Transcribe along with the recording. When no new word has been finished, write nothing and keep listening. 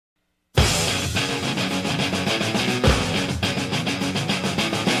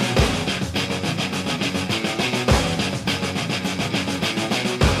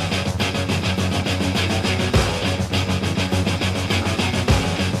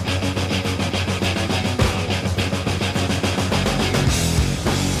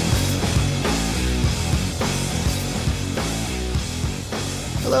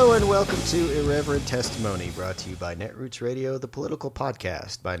and welcome to Irreverent Testimony, brought to you by Netroots Radio, the political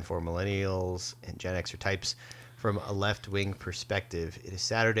podcast by informed millennials and Gen Xer types from a left-wing perspective. It is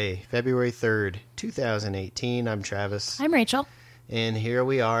Saturday, February 3rd, 2018. I'm Travis. I'm Rachel. And here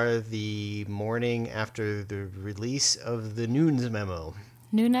we are the morning after the release of the Nunes memo.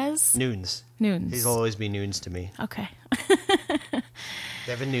 Nunes? Nunes. Nunes. He'll always be Nunes to me. Okay.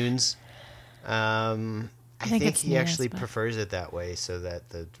 Devin Nunes. I think he Nunes, actually but... prefers it that way so that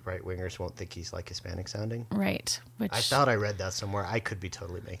the right-wingers won't think he's like Hispanic sounding. Right. Which I thought I read that somewhere. I could be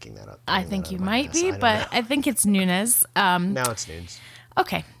totally making that up. I think you might be, but I think it's Nunes. Now it's Nunes.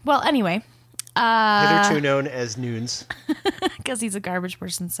 Okay. Well, anyway. Hitherto known as Nunes. Because he's a garbage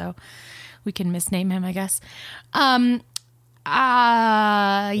person, so we can misname him, I guess.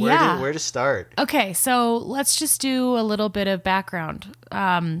 Where to start? Okay, so let's just do a little bit of background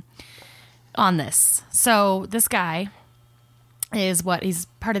on this. So this guy is he's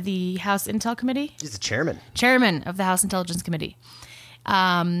part of the House Intel Committee? He's the chairman. Chairman of the House Intelligence Committee.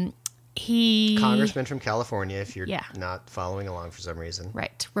 He... Congressman from California, if you're Yeah. not following along for some reason.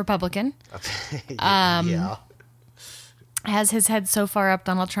 Right. Republican. Yeah. Has his head so far up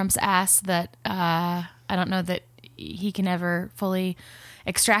Donald Trump's ass that I don't know that he can ever fully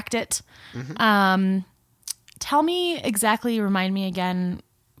extract it. Mm-hmm. Tell me exactly, remind me again,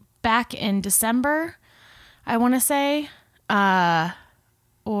 back in December, I want to say,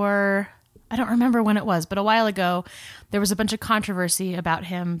 or I don't remember when it was, but a while ago, there was a bunch of controversy about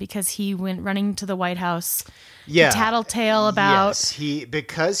him because he went running to the White House to tattletale about... Yes,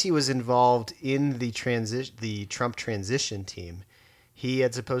 because he was involved in the Trump transition team, he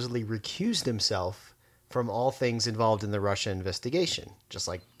had supposedly recused himself from all things involved in the Russia investigation, just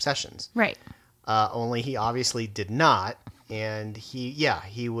like Sessions. Right. Only he obviously did not. And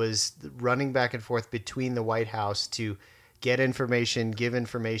he was running back and forth between the White House to get information, give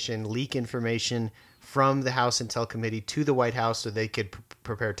information, leak information from the House Intel Committee to the White House so they could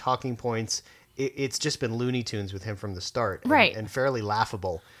prepare talking points. It's just been Looney Tunes with him from the start. Right. And fairly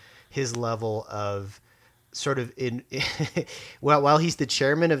laughable, his level of sort of while he's the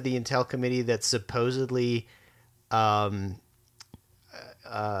chairman of the Intel Committee that's supposedly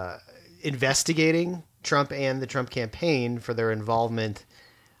investigating Trump and the Trump campaign for their involvement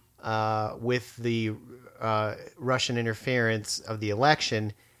with the Russian interference of the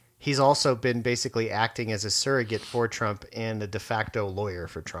election, he's also been basically acting as a surrogate for Trump and a de facto lawyer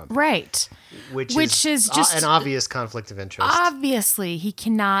for Trump. Right. Which is just an obvious conflict of interest. Obviously,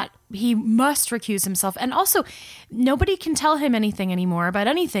 he must recuse himself. And also, nobody can tell him anything anymore about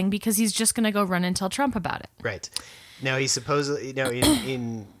anything because he's just going to go run and tell Trump about it. Right. Now, he's supposedly,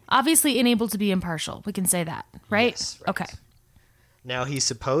 in obviously unable to be impartial. We can say that, right? Yes, right. Okay. Now, he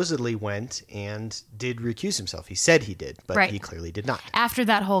supposedly went and did recuse himself. He said he did, but Right. he clearly did not. After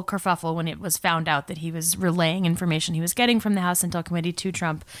that whole kerfuffle, when it was found out that he was relaying information he was getting from the House Intel Committee to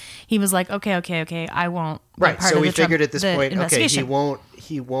Trump, he was like, okay, I won't be Right. part So of we the Trump, figured at this the point, okay, investigation.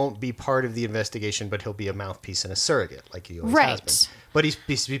 he won't be part of the investigation, but he'll be a mouthpiece and a surrogate, like he always has Right. been. But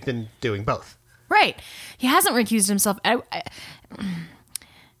he's been doing both. Right. He hasn't recused himself.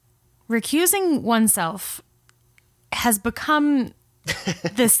 Recusing oneself has become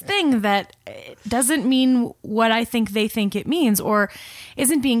this thing that doesn't mean what I think they think it means, or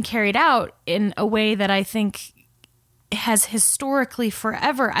isn't being carried out in a way that I think has historically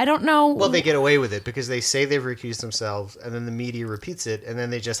forever. I don't know. Well, they get away with it because they say they've recused themselves, and then the media repeats it, and then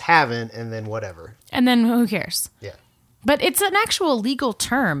they just haven't, and then whatever. And then who cares? Yeah. But it's an actual legal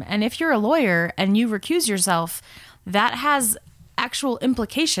term. And if you're a lawyer and you recuse yourself, that has actual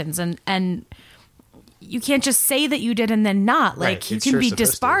implications. And you can't just say that you did and then not. Like, Right. you It's can sure be supposed to.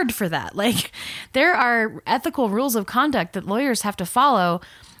 disbarred for that. Like, there are ethical rules of conduct that lawyers have to follow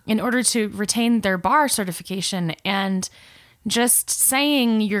in order to retain their bar certification. And just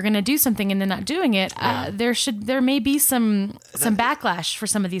saying you're going to do something and then not doing it, there may be some backlash for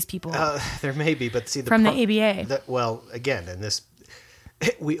some of these people. There may be, but see, From the ABA. Well, again, in this,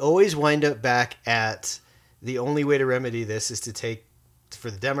 we always wind up back at the only way to remedy this is for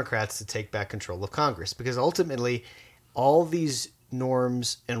the Democrats to take back control of Congress, because ultimately all these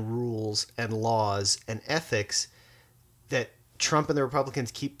norms and rules and laws and ethics that Trump and the Republicans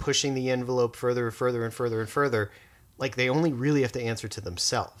keep pushing the envelope further and further and further and further, like, they only really have to answer to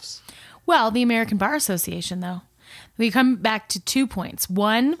themselves. Well, the American Bar Association, though. We come back to 2 points.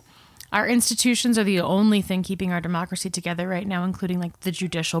 One, Our institutions are the only thing keeping our democracy together right now, including like the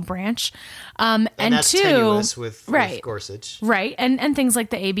judicial branch. And that's two, tenuous with right, Gorsuch. right, and things like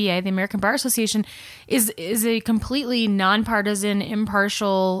the ABA, the American Bar Association, is a completely nonpartisan,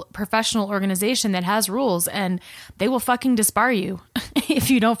 impartial, professional organization that has rules, and they will fucking disbar you if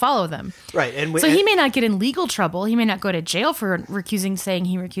you don't follow them. Right, and so he may not get in legal trouble. He may not go to jail for saying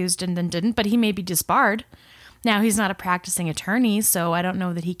he recused and then didn't, but he may be disbarred. Now, he's not a practicing attorney, so I don't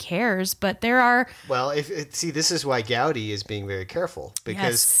know that he cares, but there are... Well, this is why Gowdy is being very careful,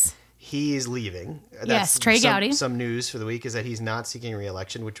 because he is leaving. Yes, Trey Gowdy. Some news for the week is that he's not seeking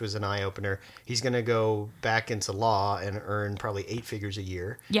re-election, which was an eye-opener. He's going to go back into law and earn probably 8 figures a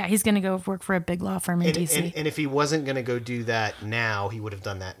year. Yeah, he's going to go work for a big law firm in D.C. And if he wasn't going to go do that now, he would have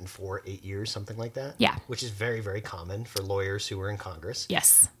done that in 8 years, something like that. Yeah. Which is very, very common for lawyers who are in Congress.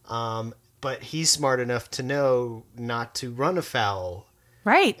 Yes. But he's smart enough to know not to run afoul,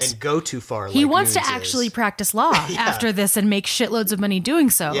 right, and go too far. He wants to actually practice law after this and make shitloads of money doing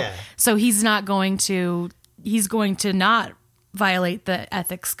so. Yeah. So he's going to not violate the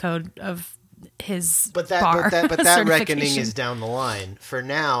ethics code of his bar. But that reckoning is down the line. For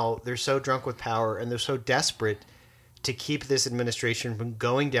now, they're so drunk with power and they're so desperate to keep this administration from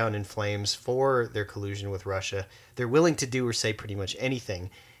going down in flames for their collusion with Russia. They're willing to do or say pretty much anything.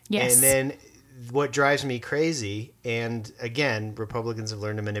 Yes. And then what drives me crazy, and again, Republicans have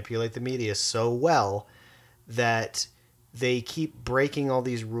learned to manipulate the media so well that they keep breaking all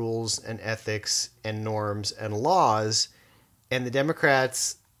these rules and ethics and norms and laws, and the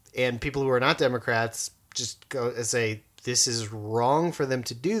Democrats and people who are not Democrats just go and say, this is wrong for them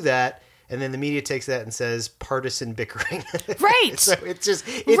to do that. And then the media takes that and says partisan bickering. Right. So it's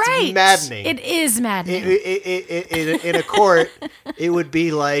maddening. It is maddening. In a court, it would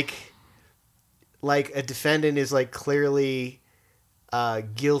be like a defendant is like clearly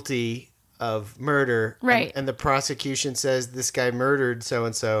guilty of murder. Right. And the prosecution says this guy murdered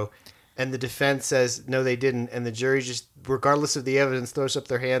so-and-so. And the defense says, no, they didn't. And the jury just, regardless of the evidence, throws up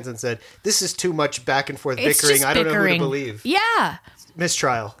their hands and said, this is too much back and forth bickering. I don't know who to believe. Yeah.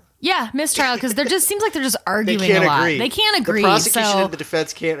 Mistrial. Yeah, mistrial, because there just seems like they're just arguing they can't a lot. Agree. They can't agree. The prosecution and the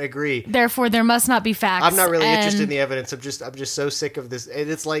defense can't agree. Therefore, there must not be facts. I'm not really interested in the evidence. I'm just so sick of this. And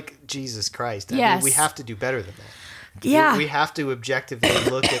it's like, Jesus Christ. I mean, we have to do better than that. Yeah. We have to objectively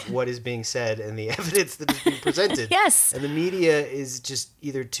look at what is being said and the evidence that is being presented. Yes. And the media is just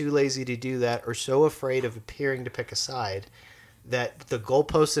either too lazy to do that or so afraid of appearing to pick a side that the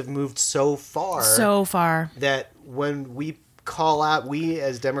goalposts have moved so far. That when we call out, we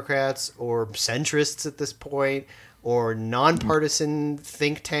as Democrats or centrists at this point or nonpartisan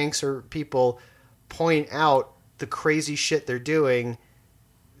think tanks or people point out the crazy shit they're doing,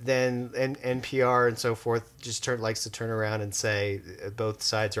 then NPR and so forth just likes to turn around and say both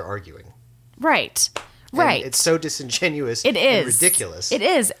sides are arguing. Right. And it's so disingenuous. It is. And ridiculous. It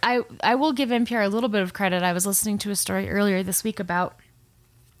is. I will give NPR a little bit of credit. I was listening to a story earlier this week about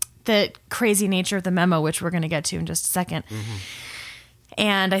the crazy nature of the memo, which we're going to get to in just a second. Mm-hmm.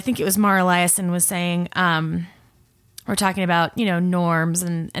 And I think it was Mara Liasson was saying, we're talking about, norms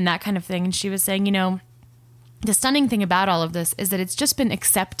and that kind of thing. And she was saying, the stunning thing about all of this is that it's just been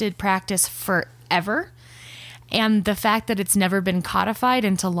accepted practice forever. And the fact that it's never been codified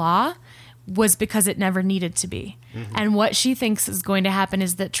into law was because it never needed to be. Mm-hmm. And what she thinks is going to happen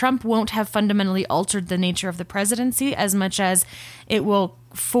is that Trump won't have fundamentally altered the nature of the presidency as much as it will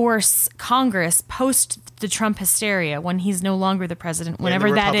force Congress post the Trump hysteria when he's no longer the president,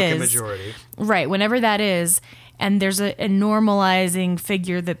 whenever that is. Majority. Right, whenever that is. And there's a normalizing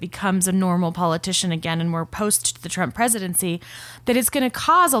figure that becomes a normal politician again, and we're post the Trump presidency, that it's going to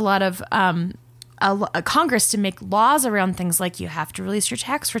cause a lot of a Congress to make laws around things like you have to release your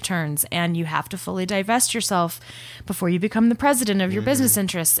tax returns and you have to fully divest yourself before you become the president of your business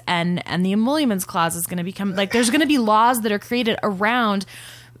interests. And the emoluments clause is going to become like, there's going to be laws that are created around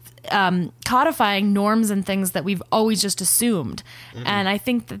codifying norms and things that we've always just assumed. Mm-hmm. And I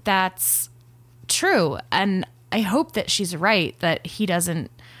think that that's true. And I hope that she's right, that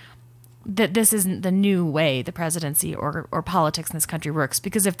that this isn't the new way the presidency or politics in this country works.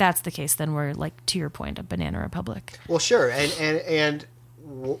 Because if that's the case, then we're, like, to your point, a banana republic. Well, sure. And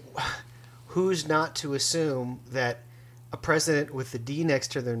who's not to assume that a president with the D next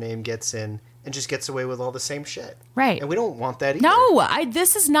to their name gets in and just gets away with all the same shit? Right. And we don't want that either. No,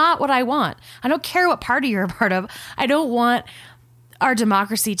 this is not what I want. I don't care what party you're a part of. I don't want our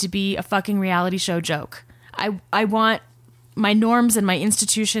democracy to be a fucking reality show joke. I want my norms and my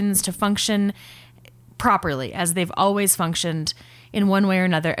institutions to function properly as they've always functioned in one way or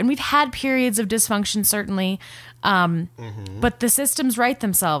another. And we've had periods of dysfunction, certainly, but the systems right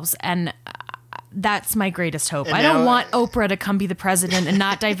themselves, and that's my greatest hope. And I don't now- want Oprah to come be the president and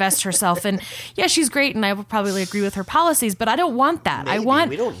not divest herself. And yeah, she's great, and I will probably agree with her policies, but I don't want that. I Maybe. want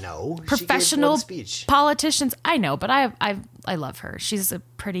We don't know. She gave professional one speech. politicians. I know, but I love her. She's a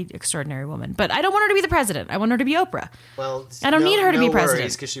pretty extraordinary woman. But I don't want her to be the president. I want her to be Oprah. Well, I don't need her to be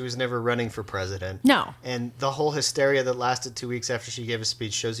president. because she was never running for president. No. And the whole hysteria that lasted 2 weeks after she gave a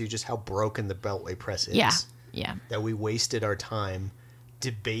speech shows you just how broken the Beltway press is. Yeah. Yeah. That we wasted our time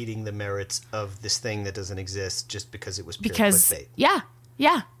debating the merits of this thing that doesn't exist just because it was pure clickbait.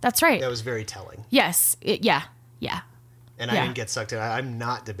 Yeah, that's right. That was very telling. Yes. Yeah. And I didn't get sucked in. I'm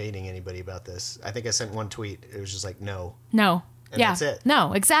not debating anybody about this. I think I sent one tweet. It was just like, no. No. And that's it.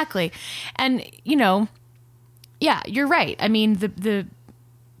 No, exactly. And, yeah, you're right. I mean, the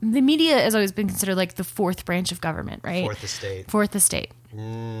media has always been considered like the fourth branch of government, right? Fourth estate.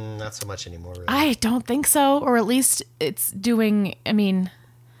 Not so much anymore, really. I don't think so, or at least it's doing. I mean,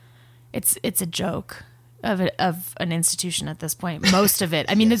 it's a joke of an institution at this point. Most of it.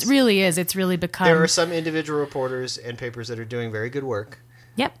 I mean, Yes. it really is. It's really become. There are some individual reporters and papers that are doing very good work,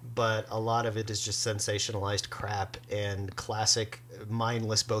 Yep. but a lot of it is just sensationalized crap and classic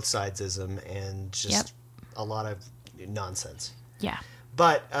mindless both sidesism and just Yep. a lot of nonsense. Yeah.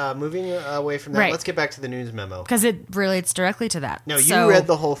 But moving away from that, Right. let's get back to the news memo. Because it relates directly to that. No, you So, read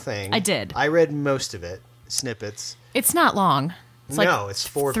the whole thing. I did. I read most of it, snippets. It's not long. It's like No, it's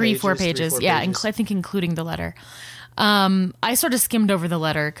 4 4 pages. pages. 4 Yeah, pages. I think including the letter. I sort of skimmed over the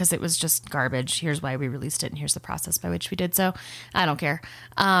letter because it was just garbage. Here's why we released it, and here's the process by which we did so. I don't care.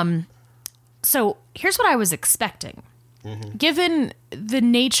 So here's what I was expecting. Given the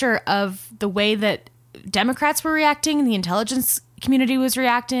nature of the way that Democrats were reacting, the intelligence community was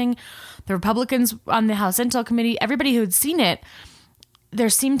reacting, the Republicans on the House Intel Committee, everybody who had seen it, there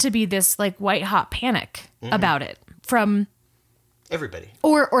seemed to be this like white hot panic about it from Everybody.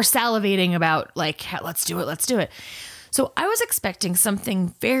 or salivating about like, let's do it. So I was expecting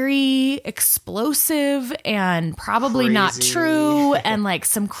something very explosive and probably not Crazy. true and like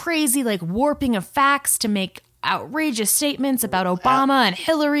some crazy like warping of facts to make outrageous statements about Obama and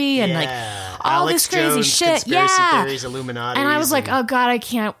Hillary and like all Alex this crazy Jones, shit. Conspiracy Yeah. theories, Illuminati. And I was like, oh God, I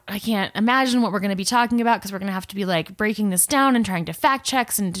can't imagine what we're going to be talking about because we're going to have to be like breaking this down and trying to fact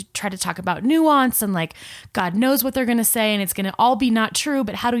checks and to try to talk about nuance and like God knows what they're going to say and it's going to all be not true.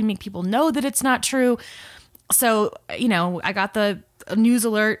 But how do we make people know that it's not true? So, I got the news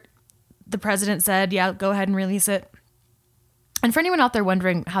alert. The president said, yeah, go ahead and release it. And for anyone out there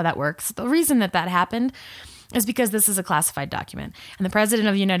wondering how that works, the reason that happened is because this is a classified document. And the president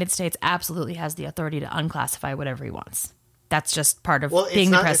of the United States absolutely has the authority to unclassify whatever he wants. That's just part of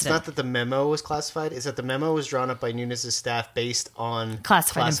being the It's president. not that the memo was classified. It's that the memo was drawn up by Nunes' staff based on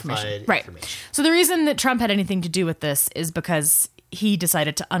Classified information. Right. So the reason that Trump had anything to do with this is because he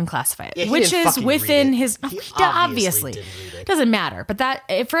decided to unclassify it, Yeah, he which didn't is fucking within read it. his. He Obviously, didn't read it. Doesn't matter. But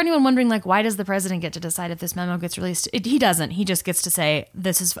that, for anyone wondering, like, why does the president get to decide if this memo gets released? He doesn't. He just gets to say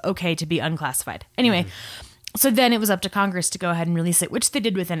this is okay to be unclassified. Anyway, so then it was up to Congress to go ahead and release it, which they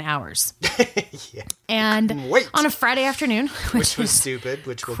did within hours. Yeah. And wait. on a Friday afternoon, Which was is stupid,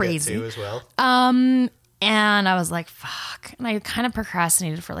 which crazy. we'll get to as well. And I was like, fuck. And I kind of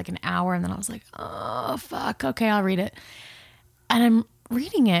procrastinated for like an hour. And then I was like, oh, fuck. Okay, I'll read it. And I'm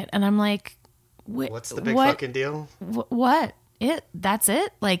reading it. And I'm like, What's the big fucking deal? What? That's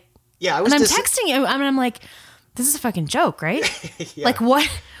it? Like, Yeah, I was and I'm texting you. And I'm like, this is a fucking joke, right? Yeah. Like, what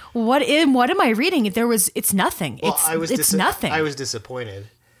am I reading? It's nothing. Well, It's nothing. I was disappointed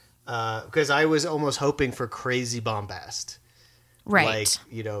because I was almost hoping for crazy bombast. right.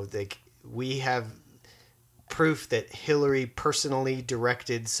 Like, we have proof that Hillary personally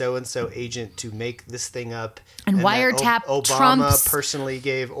directed so-and-so agent to make this thing up. And that wiretap Obama Trump's personally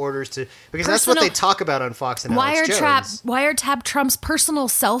gave orders to... Because that's what they talk about on Fox and Alex Jones. wiretap Trump's personal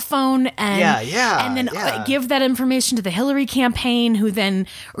cell phone and and then give that information to the Hillary campaign, who then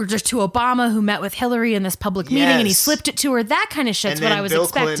or just to Obama, who met with Hillary in this public meeting, and he Yes. slipped it to her. That kind of shit's And what then I was Bill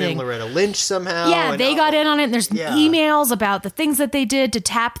expecting. Clinton and Loretta Lynch somehow. Yeah, and they got in on it. And there's Yeah. emails about the things that they did to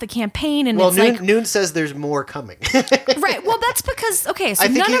tap the campaign, and Well, it's like Noon says there's more coming. right. Well, that's because so I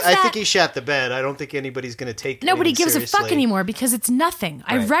none of that. I think he shat the bed. I don't think anybody's going to take Nobody anything gives a fuck seriously. anymore because it's nothing.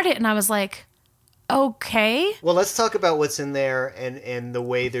 I Right. read it and I was like, okay. Well, let's talk about what's in there and the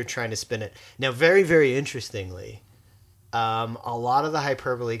way they're trying to spin it. Now, very, very interestingly, a lot of the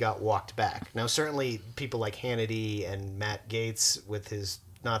hyperbole got walked back. Now, certainly people like Hannity and Matt Gaetz with his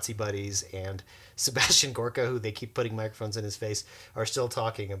Nazi buddies and Sebastian Gorka, who they keep putting microphones in his face, are still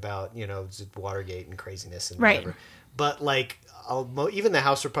talking about, Watergate and craziness and Right. whatever. but like even the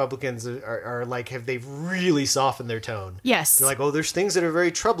House Republicans are like, they've really softened their tone. Yes. They're like, oh, there's things that are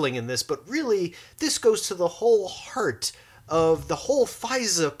very troubling in this, but really this goes to the whole heart of the whole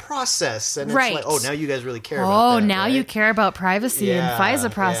FISA process. And it's like, oh, now you guys really care about that. Oh, now right? you care about privacy and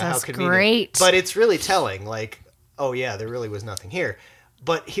FISA process. Great. But it's really telling, like, oh yeah, there really was nothing here.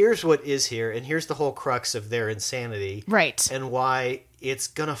 But here's what is here, and here's the whole crux of their insanity. Right. And why it's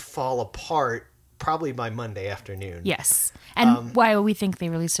going to fall apart probably by Monday afternoon. Yes. And why we think they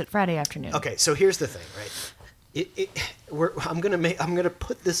released it Friday afternoon. Okay, so here's the thing, right? I'm gonna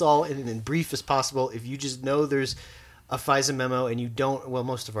put this all in brief as possible. If you just know there's a FISA memo and you don't, well,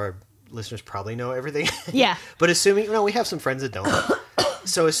 most of our listeners probably know everything. Yeah. But assuming, we have some friends that don't.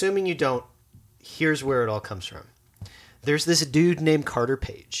 So assuming you don't, here's where it all comes from. There's this dude named Carter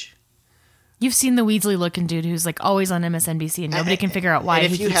Page. You've seen the Weasley-looking dude who's like always on MSNBC, and nobody can figure out why. And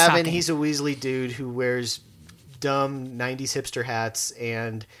if he you keeps haven't, talking. he's a Weasley dude who wears dumb 90s hipster hats,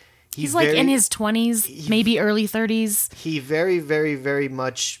 and he's like in his 20s, maybe early 30s. He very, very, very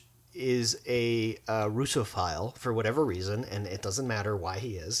much is a Russophile for whatever reason, and it doesn't matter why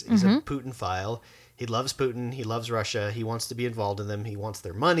he is. He's a Putin-phile. He loves Putin. He loves Russia. He wants to be involved in them. He wants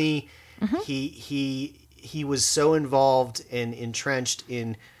their money. He was so involved and entrenched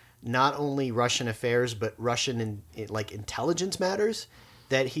in not only Russian affairs, but Russian intelligence matters,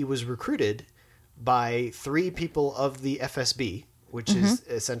 that he was recruited by 3 people of the FSB, which is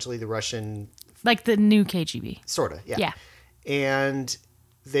essentially the Russian... Like the new KGB. Sort of, yeah. Yeah. And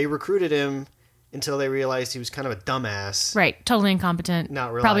they recruited him until they realized he was kind of a dumbass. Right. Totally incompetent. Not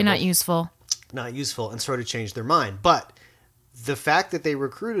reliable. Probably not useful. Not useful, and sort of changed their mind. But the fact that they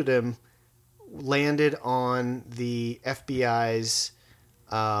recruited him landed on the FBI's...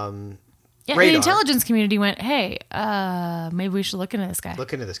 Yeah, radar. the intelligence community went, hey, maybe we should look into this guy.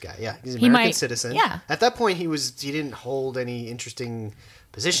 Look into this guy. Yeah, he's an American citizen. Yeah. At that point, he didn't hold any interesting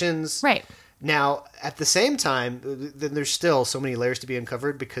positions. Right. Now, at the same time, then there's still so many layers to be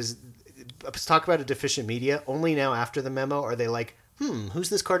uncovered, because let's talk about a deficient media. Only now after the memo are they like, who's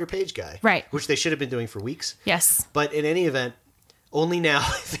this Carter Page guy? Right. Which they should have been doing for weeks. Yes. But in any event, only now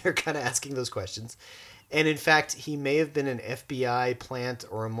they're kind of asking those questions. And in fact, he may have been an FBI plant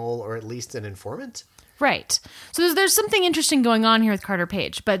or a mole, or at least an informant. Right. So there's something interesting going on here with Carter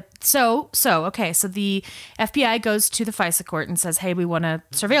Page. But so the FBI goes to the FISA court and says, hey, we want to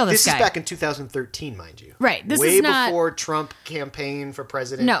surveil this guy. This is back in 2013, mind you. Right. This Way is not before Trump campaign for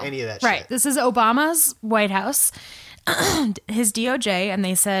president, any of that shit. Right. This is Obama's White House, his DOJ, and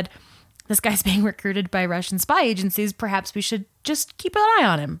they said, this guy's being recruited by Russian spy agencies. Perhaps we should just keep an eye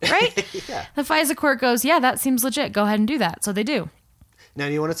on him, right? Yeah. The FISA court goes, yeah, that seems legit. Go ahead and do that. So they do. Now,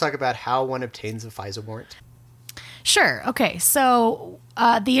 do you want to talk about how one obtains a FISA warrant? Sure. Okay. So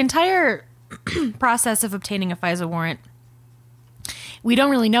the entire process of obtaining a FISA warrant, we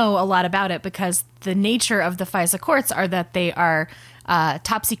don't really know a lot about it, because the nature of the FISA courts are that they are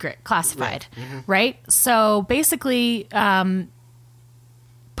top secret, classified, right? So basically,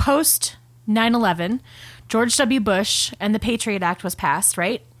 post 9/11, George W. Bush and the Patriot Act was passed,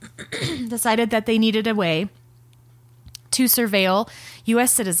 right? Decided that they needed a way to surveil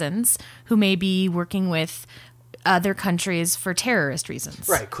U.S. citizens who may be working with other countries for terrorist reasons.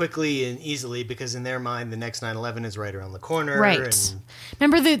 Right, quickly and easily, because in their mind, the next 9/11 is right around the corner. Right. And...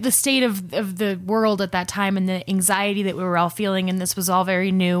 Remember the state of the world at that time, and the anxiety that we were all feeling, and this was all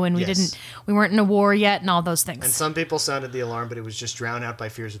very new, and we weren't in a war yet, and all those things. And some people sounded the alarm, but it was just drowned out by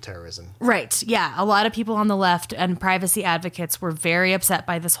fears of terrorism. Right, yeah. A lot of people on the left and privacy advocates were very upset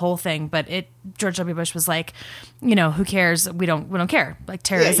by this whole thing, but George W. Bush was like, who cares? We don't care. Like,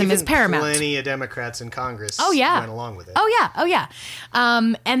 terrorism is paramount. Plenty of Democrats in Congress went along with it. Oh yeah.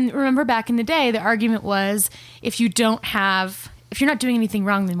 And remember, back in the day, the argument was, if you're not doing anything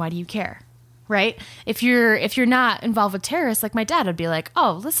wrong, then why do you care? Right? If you're not involved with terrorists, like my dad would be like,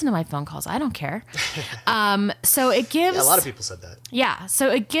 oh, listen to my phone calls, I don't care. So it gives... Yeah, a lot of people said that. Yeah, so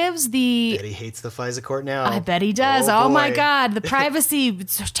it gives the... I bet he hates the FISA court now. I bet he does. Oh my God, the privacy,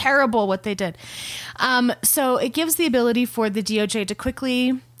 it's terrible what they did. So it gives the ability for the DOJ to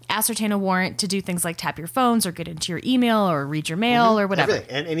quickly ascertain a warrant to do things like tap your phones or get into your email or read your mail or whatever.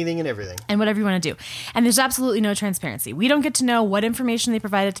 Everything. And anything and everything. And whatever you want to do. And there's absolutely no transparency. We don't get to know what information they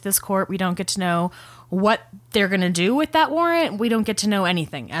provided to this court. We don't get to know what they're going to do with that warrant. We don't get to know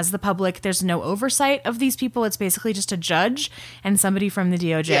anything. As the public, there's no oversight of these people. It's basically just a judge and somebody from the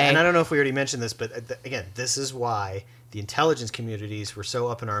DOJ. Yeah, and I don't know if we already mentioned this, but again, this is why the intelligence communities were so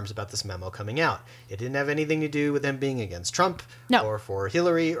up in arms about this memo coming out. It didn't have anything to do with them being against Trump or for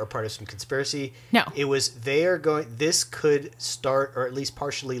Hillary or part of some conspiracy. No. It was this could start, or at least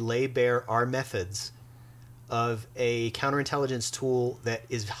partially lay bare our methods of a counterintelligence tool that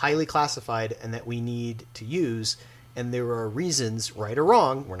is highly classified and that we need to use. And there are reasons, right or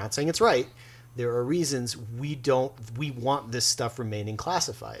wrong, we're not saying it's right, there are reasons we want this stuff remaining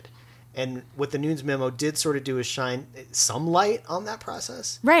classified. And what the Nunes memo did sort of do is shine some light on that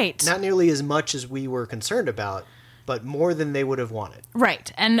process. Right. Not nearly as much as we were concerned about, but more than they would have wanted.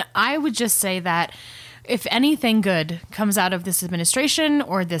 Right. And I would just say that if anything good comes out of this administration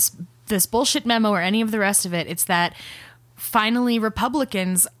or this bullshit memo or any of the rest of it, it's that finally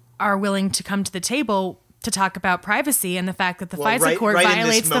Republicans are willing to come to the table to talk about privacy and the fact that the FISA court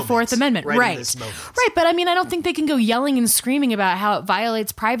violates the Fourth Amendment. Right. But I mean, I don't think they can go yelling and screaming about how it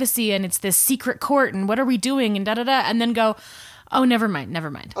violates privacy and it's this secret court and what are we doing and da-da-da, and then go, oh, never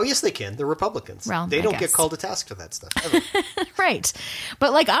mind. Oh, yes, they can. They're Republicans. Well, they don't get called to task for that stuff, ever. Right.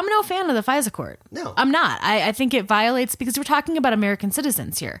 But, like, I'm no fan of the FISA court. No. I'm not. I think it violates, because we're talking about American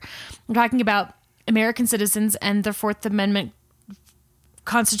citizens here. We're talking about American citizens and their Fourth Amendment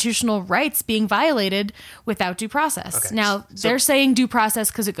constitutional rights being violated without due process. Okay. Now, they're saying due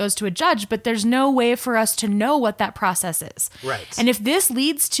process because it goes to a judge, but there's no way for us to know what that process is. Right. And if this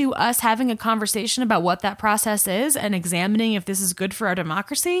leads to us having a conversation about what that process is and examining if this is good for our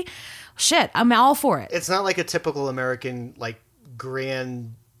democracy, shit, I'm all for it. It's not like a typical American, like,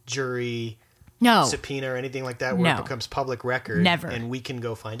 grand jury subpoena or anything like that where it becomes public record. Never. And we can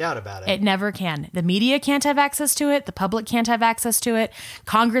go find out about it. It never can. The media can't have access to it. The public can't have access to it.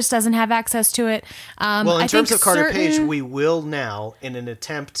 Congress doesn't have access to it. Well, in terms of Carter Page, we will now, in an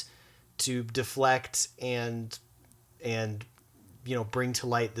attempt to deflect and bring to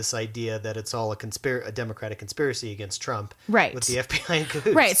light this idea that it's all a Democratic conspiracy against Trump, right, with the FBI in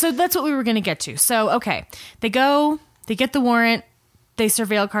cahoots. Right. So that's what we were going to get to. So, okay, they get the warrant, they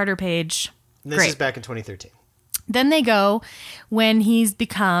surveil Carter Page. And this is back in 2013. Then they go when he's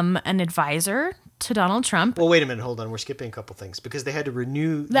become an advisor to Donald Trump. Well, wait a minute. Hold on. We're skipping a couple things because they had to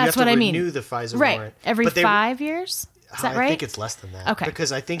renew. That's what I mean. Renew the FISA right. warrant Every 5 years? Is that right? I think it's less than that. Okay.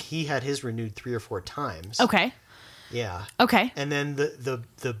 Because I think he had his renewed 3 or 4 times. Okay. Yeah. Okay. And then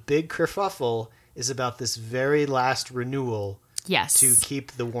the big kerfuffle is about this very last renewal. Yes. To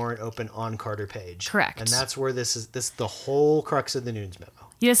keep the warrant open on Carter Page. Correct. And that's where this is the whole crux of the Nunes memo.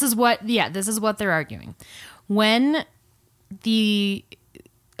 This is what they're arguing. When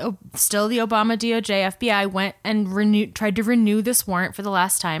still the Obama DOJ FBI went and tried to renew this warrant for the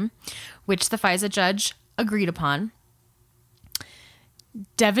last time, which the FISA judge agreed upon.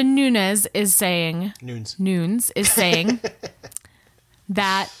 Devin Nunes is saying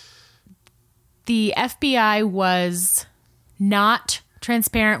that the FBI was not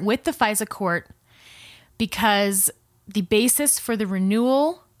transparent with the FISA court because the basis for the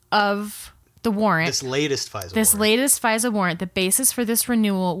renewal of the warrant, this latest FISA warrant, the basis for this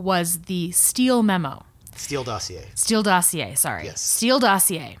renewal was the Steele memo. Steele dossier. Yes. Steele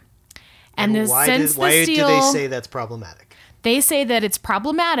dossier. And why do they say that's problematic? They say that it's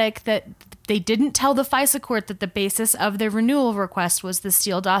problematic that they didn't tell the FISA court that the basis of their renewal request was the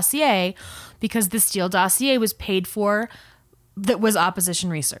Steele dossier because the Steele dossier was paid for, that was opposition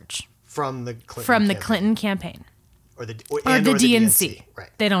research. From the Clinton campaign. Or the DNC. Right.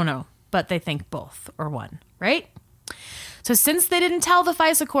 They don't know, but they think both or one, right? So since they didn't tell the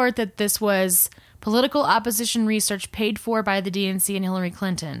FISA court that this was political opposition research paid for by the DNC and Hillary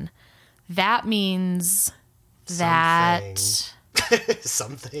Clinton, that means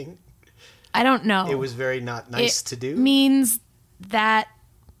something. I don't know. It was very not nice to do. Means that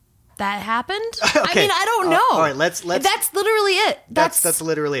happened. Okay. I mean, I don't know. All right, let's. That's literally it. That's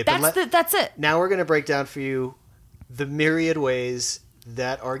literally it. That's it. Now we're going to break down for you the myriad ways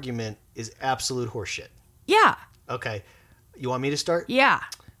that argument is absolute horseshit. Yeah. Okay. You want me to start? Yeah.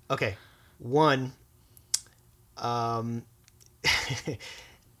 Okay. One.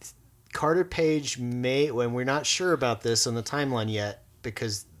 Carter Page when we're not sure about this on the timeline yet,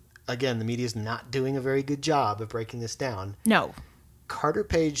 because again, the media is not doing a very good job of breaking this down. No. Carter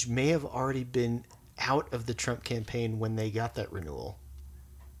Page may have already been out of the Trump campaign when they got that renewal.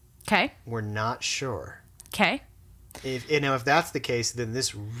 Okay. We're not sure. Okay. If that's the case, then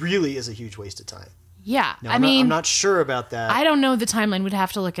this really is a huge waste of time. Yeah. Now, I'm not sure about that. I don't know the timeline. We'd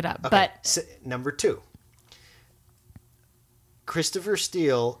have to look it up. Okay. But number 2. Christopher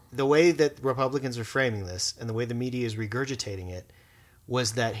Steele, the way that Republicans are framing this and the way the media is regurgitating it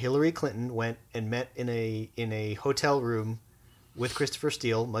was that Hillary Clinton went and met in a hotel room with Christopher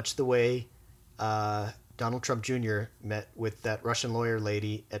Steele, much the way Donald Trump Jr. met with that Russian lawyer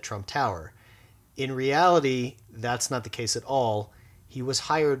lady at Trump Tower. In reality, that's not the case at all. He was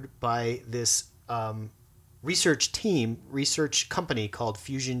hired by this research company called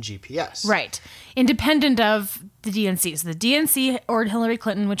Fusion GPS. Right. Independent of the DNC. So the DNC or Hillary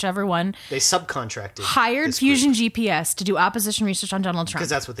Clinton, whichever one, They subcontracted. hired Fusion GPS to do opposition research on Donald Trump. Because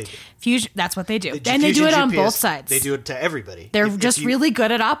that's what they do. That's what they do. And Fusion they do it on GPS, both sides. They do it to everybody. They're If just you- really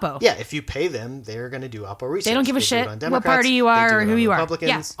good at Oppo. Yeah, if you pay them, they're going to do Oppo research. They don't give a do it shit on what Democrats, party you they are do or it who on you are. Republicans,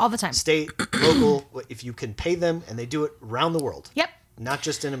 Yeah, all the time. State, local, if you can pay them, and they do it around the world. Yep. Not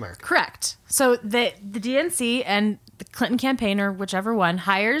just in America. Correct. So the DNC and the Clinton campaign, or whichever one,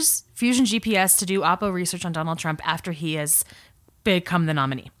 hires Fusion GPS to do Oppo research on Donald Trump after he has become the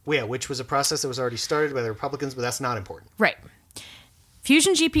nominee. Well, yeah, which was a process that was already started by the Republicans, but that's not important. Right.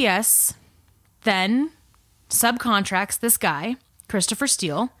 Fusion GPS then subcontracts this guy, Christopher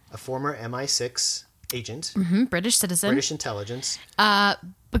Steele, A former MI6 agent, British citizen, British intelligence.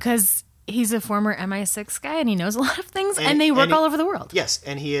 because he's a former MI6 guy and he knows a lot of things, and they work he- all over the world. Yes,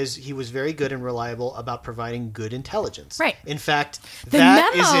 and he was very good and reliable about providing good intelligence. Right. In fact, The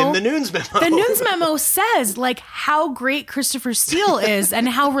that is memo- in the Nunes memo. The Nunes memo says like how great Christopher Steele is and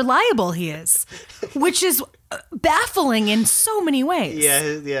how reliable he is, which is baffling in so many ways.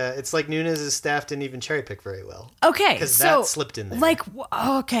 Yeah. It's like Nunes' staff didn't even cherry pick very well. Okay, Because so that slipped in there. like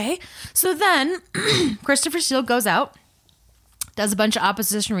okay, so then Christopher Steele goes out, does a bunch of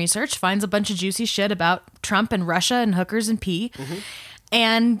opposition research, finds a bunch of juicy shit about Trump and Russia and hookers and pee,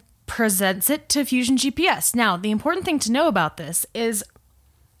 and presents it to Fusion GPS. Now, the important thing to know about this is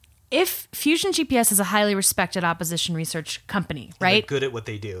if Fusion GPS is a highly respected opposition research company, They're right? good at what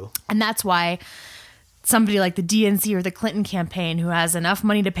they do. And that's why somebody like the DNC or the Clinton campaign, who has enough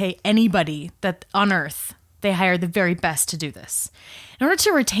money to pay anybody that on earth, they hire the very best to do this. In order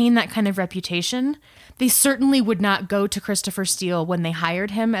to retain that kind of reputation, they certainly would not go to Christopher Steele when they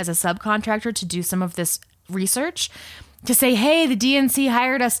hired him as a subcontractor to do some of this research to say, hey, the DNC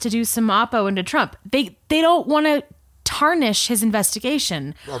hired us to do some Oppo into Trump. They don't want to tarnish his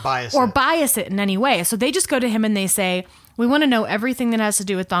investigation Or bias it. in any way. So they just go to him and they say, we want to know everything that has to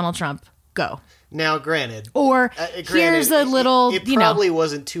do with Donald Trump. Go. Now, granted, Or here's a little, It you know. probably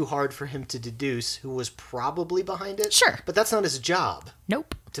wasn't too hard for him to deduce who was probably behind it. Sure. But that's not his job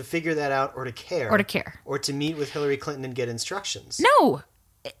Nope. to figure that out or to care. Or to meet with Hillary Clinton and get instructions. No.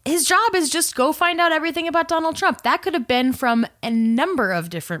 His job is just go find out everything about Donald Trump. That could have been from a number of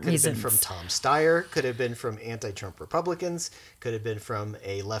different Could have reasons. been from Tom Steyer, could have been from anti-Trump Republicans, could have been from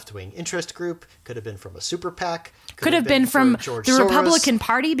a left-wing interest group, could have been from a super PAC, Could have been from George the Soros. Republican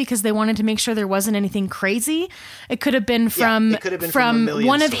Party because they wanted to make sure there wasn't anything crazy. It could have been from, it could have been from a million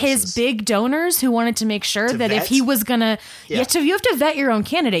one of sources. his big donors who wanted to make sure that vet? if he was going to... Yeah. You have to vet your own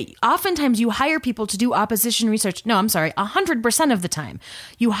candidate. Oftentimes you hire people to do opposition research. No, I'm sorry, 100% of the time.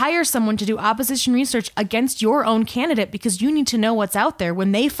 You hire someone to do opposition research against your own candidate because you need to know what's out there.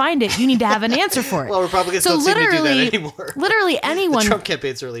 When they find it, you need to have an answer for it. Well, Republicans don't seem to do that anymore. Literally anyone... The Trump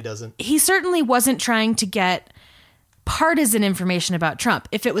campaign certainly doesn't. He certainly wasn't trying to get partisan information about Trump.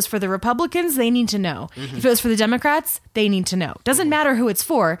 If it was for the Republicans, they need to know. If it was for the Democrats, they need to know. Doesn't matter who it's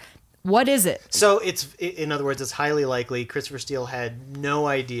for. What is it? So in other words, it's highly likely Christopher Steele had no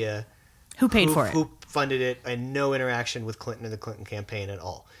idea Who paid for it? who funded it, and no interaction with Clinton and the Clinton campaign at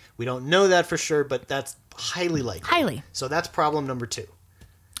all. We don't know that for sure, but that's highly likely. Highly. So that's problem number 2.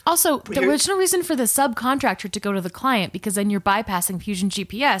 Also, there was no reason for the subcontractor to go to the client because then you're bypassing Fusion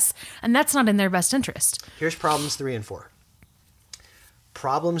GPS, and that's not in their best interest. Here's problems 3 and 4.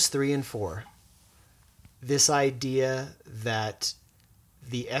 Problems 3 and 4. This idea that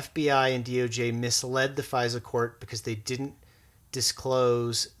the FBI and DOJ misled the FISA court because they didn't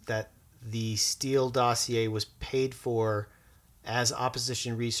disclose that the Steele dossier was paid for as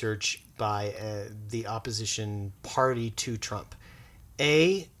opposition research by the opposition party to Trump.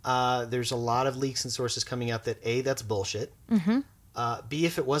 There's a lot of leaks and sources coming out that A, that's bullshit. B,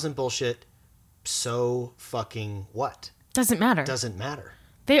 if it wasn't bullshit, so fucking what? Doesn't matter. Doesn't matter.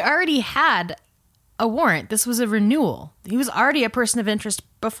 They already had a warrant. This was a renewal. He was already a person of interest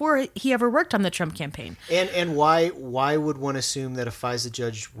before he ever worked on the Trump campaign. And why would one assume that a FISA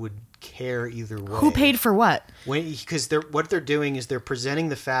judge would care either way? Who paid for what? Because what they're doing is they're presenting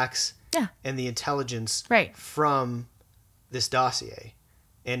the facts Yeah. and the intelligence Right. from this dossier.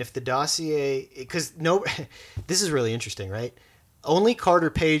 And if the dossier, because no, this is really interesting, right? Only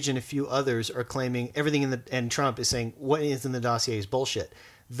Carter Page and a few others are claiming everything and Trump is saying what is in the dossier is bullshit.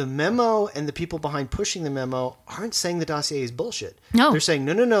 The memo and the people behind pushing the memo aren't saying the dossier is bullshit. No. They're saying,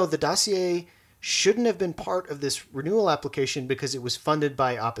 no, the dossier shouldn't have been part of this renewal application because it was funded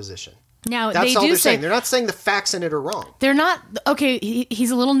by opposition. Now, That's they all do they're say saying. They're not saying the facts in it are wrong. they're not okay.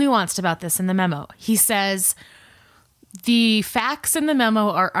 He's a little nuanced about this in the memo. He says The facts in the memo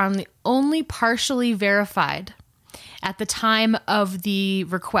are only partially verified at the time of the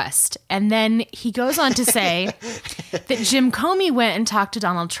request. And then he goes on to say that Jim Comey went and talked to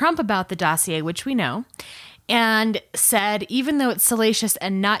Donald Trump about the dossier, which we know, and said, even though it's salacious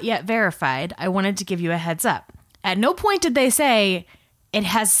and not yet verified, I wanted to give you a heads up. At no point did they say it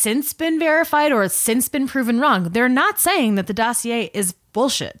has since been verified or it's since been proven wrong. They're not saying that the dossier is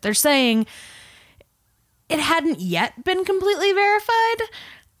bullshit. They're saying it hadn't yet been completely verified.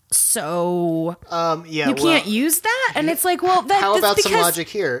 So you can't use that? And it's like, well, how about some logic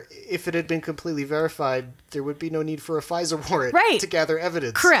here? If it had been completely verified, there would be no need for a FISA warrant to gather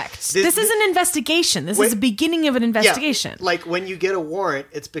evidence. Correct. This is an investigation. This is the beginning of an investigation. Yeah, like when you get a warrant,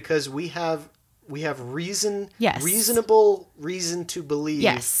 it's because we have reasonable reason to believe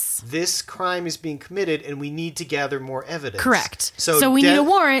this crime is being committed, and we need to gather more evidence. Correct. So we need a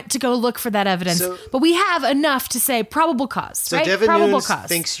warrant to go look for that evidence, but we have enough to say probable cause. So right? Devin probable Nunes cause.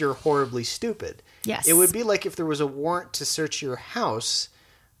 thinks you're horribly stupid. Yes. It would be like if there was a warrant to search your house,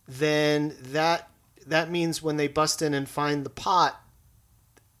 then that means when they bust in and find the pot,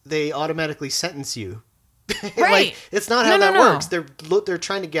 they automatically sentence you. Right. Like, it's not how that works. They're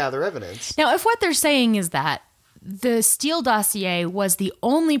trying to gather evidence. Now, if what they're saying is that the Steele dossier was the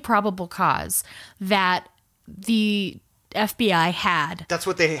only probable cause that the FBI had. That's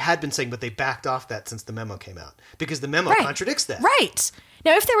what they had been saying, but they backed off that since the memo came out. Because the memo contradicts that. Right.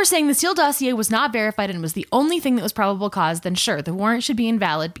 Now, if they were saying the Steele dossier was not verified and was the only thing that was probable cause, then sure, the warrant should be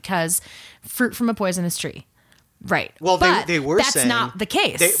invalid because fruit from a poisonous tree. Right. Well, they were saying... that's not the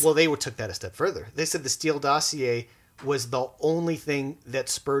case. They took that a step further. They said the Steele dossier was the only thing that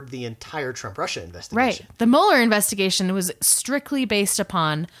spurred the entire Trump-Russia investigation. Right. The Mueller investigation was strictly based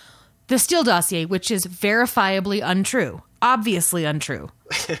upon the Steele dossier, which is verifiably untrue. Obviously untrue.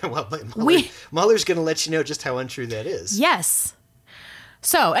 Well, but Mueller's going to let you know just how untrue that is. Yes.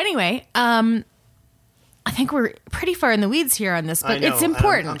 So, anyway, I think we're pretty far in the weeds here on this, but it's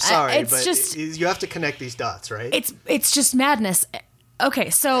important. I'm sorry, it's but just, you have to connect these dots, right? It's just madness. Okay,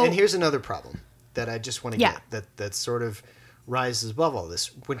 so... And here's another problem that I just want to get that sort of rises above all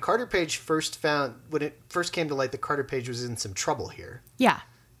this. When it first came to light that Carter Page was in some trouble here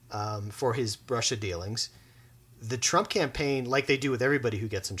for his Russia dealings, the Trump campaign, like they do with everybody who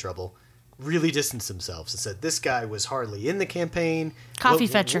gets in trouble, really distanced themselves and said, this guy was hardly in the campaign. Coffee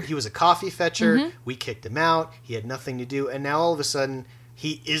fetcher. He was a coffee fetcher. Mm-hmm. We kicked him out. He had nothing to do. And now all of a sudden,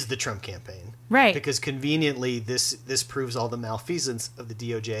 he is the Trump campaign. Right. Because conveniently, this proves all the malfeasance of the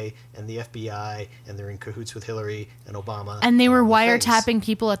DOJ and the FBI, and they're in cahoots with Hillary and Obama. And they were wiretapping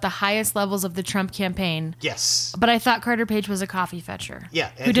people at the highest levels of the Trump campaign. Yes. But I thought Carter Page was a coffee fetcher. Yeah.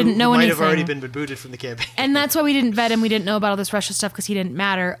 Who didn't know anything. Might have already been booted from the campaign. And that's why we didn't vet him. We didn't know about all this Russia stuff because he didn't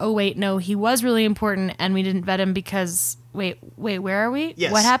matter. Oh, wait, no, he was really important, and we didn't vet him because... Wait, where are we?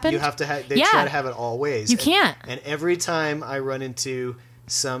 Yes. What happened? You have to have... They try to have it all ways. You can't. And every time I run into...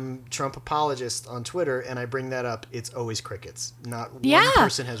 some Trump apologist on Twitter, and I bring that up, it's always crickets. Not one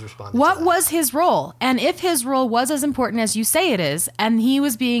person has responded to that. What was his role? And if his role was as important as you say it is, and he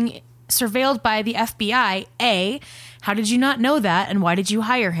was being surveilled by the FBI, A, how did you not know that, and why did you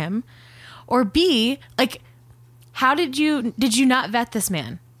hire him? Or B, how did you not vet this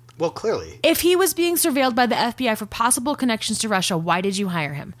man? Well, clearly. If he was being surveilled by the FBI for possible connections to Russia, why did you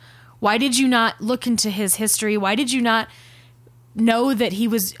hire him? Why did you not look into his history? Why did you not know that he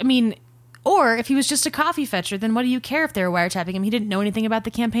was, or if he was just a coffee fetcher, then what do you care if they were wiretapping him? He didn't know anything about the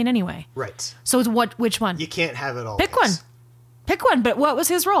campaign anyway. Right. So which one? You can't have it all. Pick one, but what was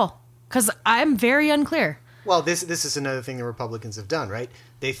his role? Because I'm very unclear. Well, this is another thing the Republicans have done, right?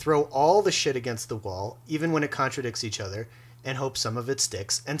 They throw all the shit against the wall, even when it contradicts each other, and hope some of it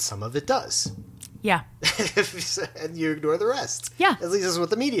sticks and some of it does. Yeah. And you ignore the rest. Yeah. At least that's what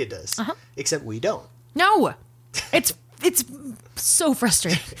the media does. Uh-huh. Except we don't. No. It's so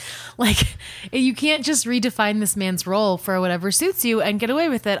frustrating. You can't just redefine this man's role for whatever suits you and get away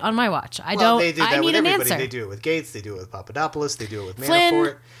with it on my watch. They do that I need with an everybody. answer. They do it with Gates. They do it with Papadopoulos. They do it with Flynn.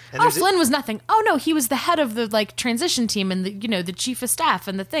 Manafort. And Flynn was nothing. Oh no, he was the head of the transition team and the chief of staff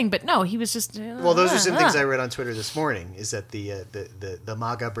and the thing. But no, he was just. Well, those are some things I read on Twitter this morning. Is that the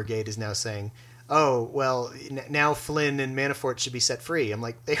MAGA brigade is now saying, oh well, now Flynn and Manafort should be set free. I'm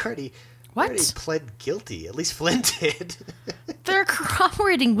like, they already pled guilty. At least Flynn did. They're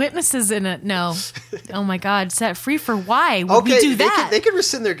corroborating witnesses in it. No. Oh my God. Set free for why would we do that? They could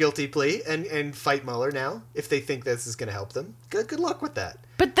rescind their guilty plea and fight Mueller now if they think this is going to help them. Good luck with that.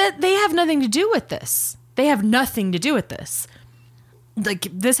 But they have nothing to do with this. They have nothing to do with this. like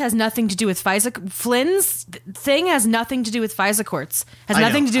this has nothing to do with FISA. Flynn's thing has nothing to do with FISA courts. Has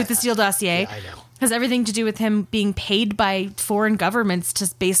nothing to do with the Steele dossier. Yeah, I know. Has everything to do with him being paid by foreign governments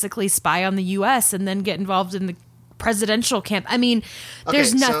to basically spy on the U.S. and then get involved in the presidential camp. I mean,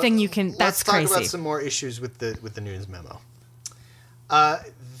 there's nothing you can. That's crazy. Let's talk about some more issues with the Nunes memo.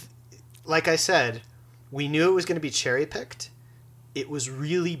 Like I said, we knew it was going to be cherry picked. It was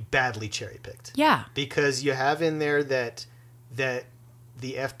really badly cherry picked. Yeah, because you have in there that the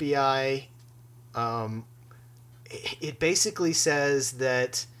FBI, it basically says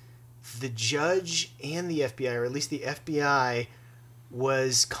that the judge and the FBI, or at least the FBI,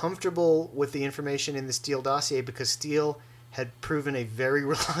 was comfortable with the information in the Steele dossier because Steele had proven a very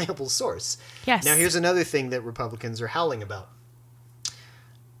reliable source. Yes. Now, here's another thing that Republicans are howling about.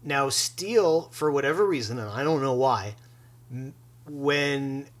 Now, Steele, for whatever reason, and I don't know why,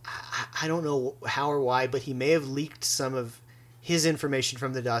 I don't know how or why, but he may have leaked some of his information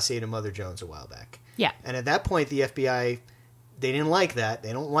from the dossier to Mother Jones a while back. Yeah. And at that point, the FBI, they didn't like that.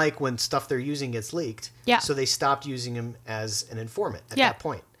 They don't like when stuff they're using gets leaked. Yeah. So they stopped using him as an informant at Yeah. that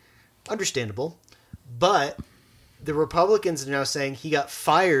point. Understandable. But the Republicans are now saying he got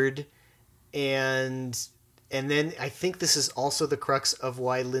fired, and then I think this is also the crux of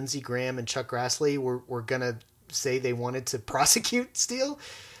why Lindsey Graham and Chuck Grassley were going to say they wanted to prosecute Steele.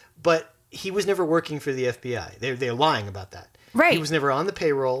 But he was never working for the FBI. They're lying about that. Right. He was never on the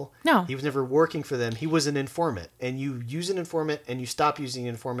payroll. No. He was never working for them. He was an informant. And you use an informant and you stop using an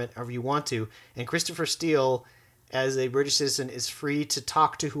informant however you want to. And Christopher Steele, as a British citizen, is free to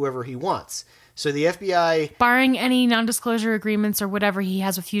talk to whoever he wants. So the FBI... barring any non-disclosure agreements or whatever he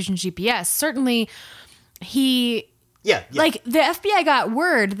has with Fusion GPS, certainly he... Yeah. Like, the FBI got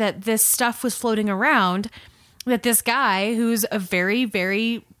word that this stuff was floating around, that this guy, who's a very,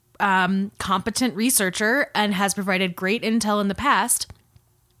 very competent researcher and has provided great intel in the past,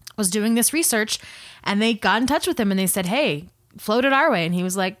 was doing this research, and they got in touch with him and they said, hey, float it our way. And he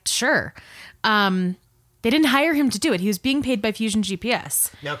was like, sure. They didn't hire him to do it. He was being paid by Fusion GPS.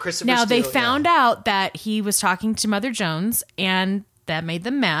 Now, They found out that he was talking to Mother Jones, and that made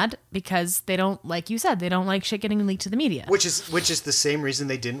them mad because they don't, like you said, they don't like shit getting leaked to the media. Which is the same reason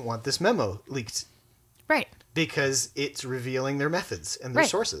they didn't want this memo leaked. Right. Because it's revealing their methods and their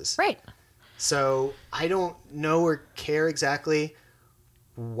sources. Right. So I don't know or care exactly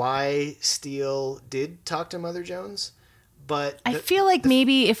why Steele did talk to Mother Jones, but... I feel like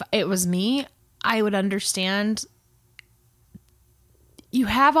maybe if it was me, I would understand. You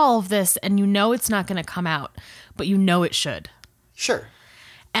have all of this and you know it's not going to come out, but you know it should. Sure.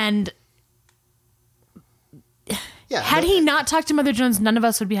 And yeah, had he not talked to Mother Jones, none of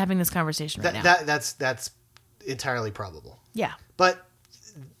us would be having this conversation right now. That's entirely probable. Yeah. But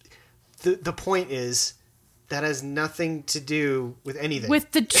the point is that has nothing to do with anything.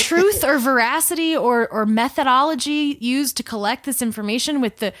 With the truth or veracity or methodology used to collect this information,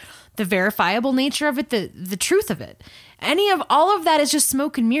 with the verifiable nature of it, the truth of it. All of that is just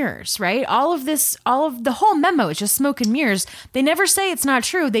smoke and mirrors, right? All of the whole memo is just smoke and mirrors. They never say it's not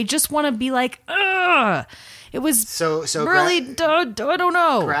true. They just want to be like, ugh. It was so really, I don't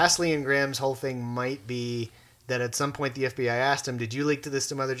know. Grassley and Graham's whole thing might be that at some point the FBI asked him, did you leak this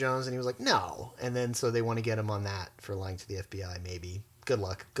to Mother Jones? And he was like, no. And then so they want to get him on that for lying to the FBI, maybe. Good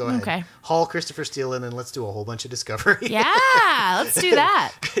luck. Go ahead. Okay. Haul Christopher Steele in and let's do a whole bunch of discovery. Yeah, let's do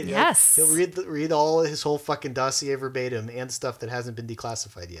that. Yes. He'll read all his whole fucking dossier verbatim and stuff that hasn't been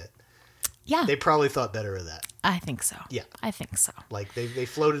declassified yet. Yeah. They probably thought better of that. I think so. Yeah. I think so. Like they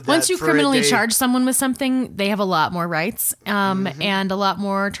floated that. Once you for criminally a day. charge someone with something, they have a lot more rights and a lot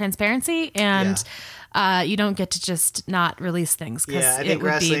more transparency, and you don't get to just not release things. Yeah, I think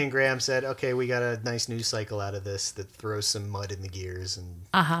Grassley and Graham said, okay, we got a nice news cycle out of this that throws some mud in the gears. And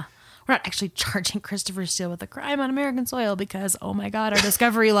we're not actually charging Christopher Steele with a crime on American soil because, oh my God, our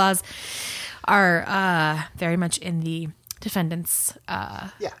discovery laws are very much in the defendants.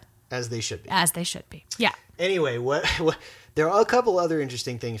 As they should be. As they should be. Yeah. Anyway, what there are a couple other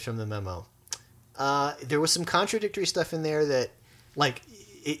interesting things from the memo. There was some contradictory stuff in there that, like,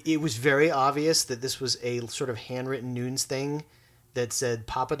 it was very obvious that this was a sort of handwritten Nunes thing that said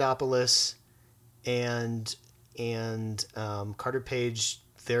Papadopoulos and Carter Page,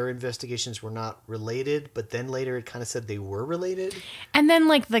 their investigations were not related, but then later it kind of said they were related. And then,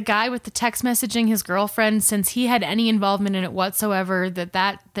 like, the guy with the text messaging his girlfriend, since he had any involvement in it whatsoever,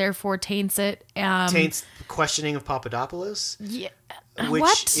 that therefore taints it. Taints questioning of Papadopoulos. Yeah.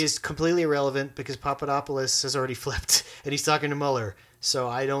 Which is completely irrelevant because Papadopoulos has already flipped and he's talking to Mueller. So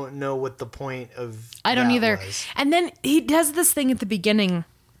I don't know what the point of I don't either. Was. And then he does this thing at the beginning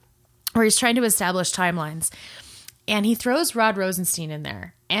where he's trying to establish timelines. And he throws Rod Rosenstein in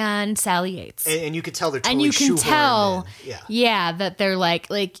there and Sally Yates. And you could tell they're totally and you can tell, yeah, that they're like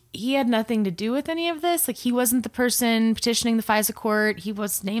he had nothing to do with any of this. Like he wasn't the person petitioning the FISA court.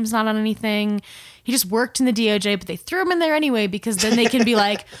 His name's not on anything. He just worked in the DOJ, but they threw him in there anyway because then they can be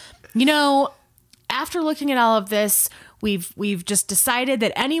like, after looking at all of this, we've just decided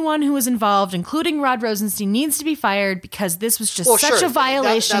that anyone who was involved, including Rod Rosenstein, needs to be fired because this was just such a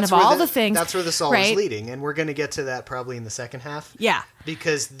violation of all the things. That's where this all is leading, and we're going to get to that probably in the second half. Yeah.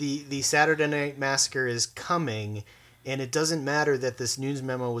 Because the Saturday Night Massacre is coming, and it doesn't matter that this news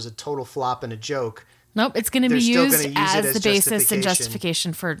memo was a total flop and a joke. Nope, it's going to be used as the basis and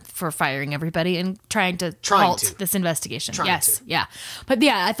justification for firing everybody and trying to halt this investigation. Yeah. But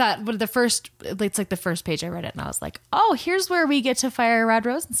yeah, I thought it's like the first page I read it and I was like, oh, here's where we get to fire Rod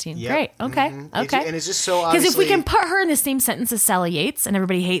Rosenstein. Yep. Great. Okay. Mm-hmm. Okay. And it's just so obviously... Because if we can put her in the same sentence as Sally Yates, and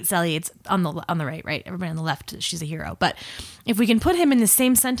everybody hates Sally Yates on the right? Everybody on the left, she's a hero. But if we can put him in the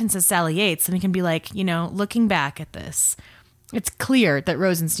same sentence as Sally Yates, then we can be like, looking back at this, it's clear that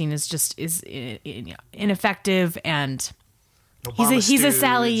Rosenstein is ineffective, and he's a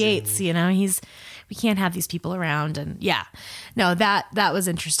Sally Yates. We can't have these people around, and that was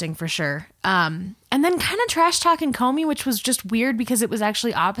interesting for sure. And then kind of trash talking Comey, which was just weird because it was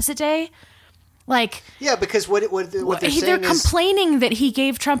actually opposite day. Because what they're saying they're complaining that he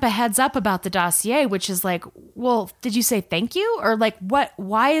gave Trump a heads up about the dossier, which is like, well, did you say thank you or like what?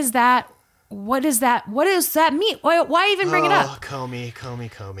 Why is that? What is that? What does that mean? Why even bring it up? Comey.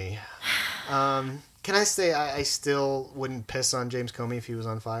 Can I say I still wouldn't piss on James Comey if he was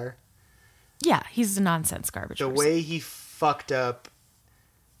on fire? Yeah, he's a nonsense garbage. The way he fucked up,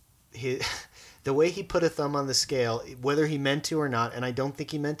 the way he put a thumb on the scale, whether he meant to or not, and I don't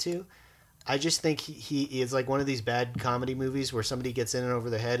think he meant to. I just think he is like one of these bad comedy movies where somebody gets in and over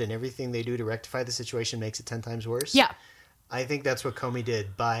the head and everything they do to rectify the situation makes it 10 times worse. Yeah. I think that's what Comey did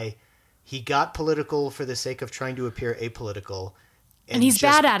he got political for the sake of trying to appear apolitical. And he's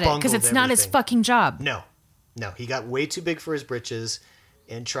bad at it because it's not his fucking job. No. He got way too big for his britches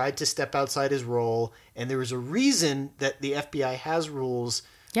and tried to step outside his role. And there was a reason that the FBI has rules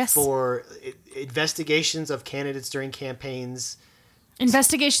for investigations of candidates during campaigns.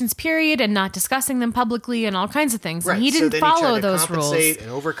 Investigations, period, and not discussing them publicly and all kinds of things. Right. And he didn't follow those rules. And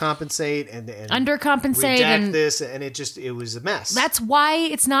overcompensate and undercompensate and this, and it was a mess. That's why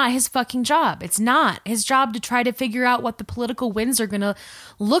it's not his fucking job. It's not his job to try to figure out what the political wins are going to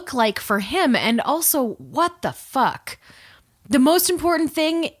look like for him. And also, what the fuck? The most important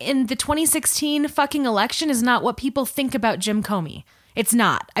thing in the 2016 fucking election is not what people think about Jim Comey. It's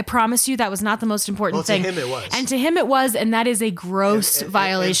not. I promise you that was not the most important thing. To him it was. And to him it was, and that is a gross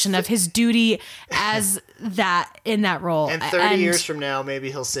violation of his duty as in that role. And 30 years from now,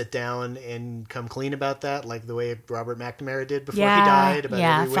 maybe he'll sit down and come clean about that, like the way Robert McNamara did before he died, about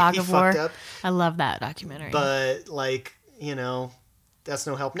every way he fucked up. I love that documentary. But, that's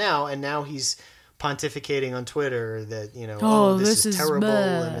no help now, and now he's pontificating on Twitter that, this is terrible,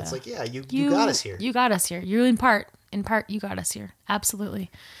 and it's like, you got us here. You got us here. You in part, you got us here. Absolutely.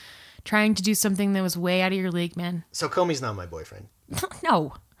 Trying to do something that was way out of your league, man. So Comey's not my boyfriend.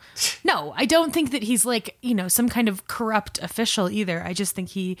 No, I don't think that he's some kind of corrupt official either. I just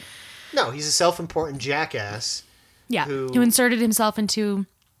think No, he's a self-important jackass. Yeah, who inserted himself into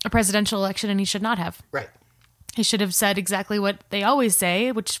a presidential election and he should not have. Right. He should have said exactly what they always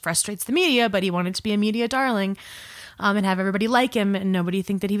say, which frustrates the media, but he wanted to be a media darling. And have everybody like him and nobody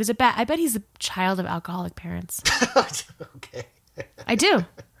think that he was I bet he's a child of alcoholic parents. Okay. I do.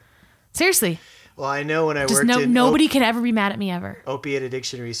 Seriously. Well, I know when I worked in... Nobody can ever be mad at me ever. Opiate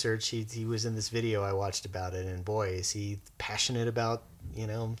addiction research, he was in this video I watched about it, and boy, is he passionate about,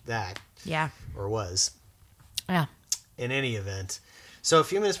 that. Yeah. Or was. Yeah. In any event. So a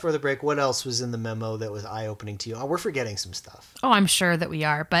few minutes before the break, what else was in the memo that was eye-opening to you? Oh, we're forgetting some stuff. Oh, I'm sure that we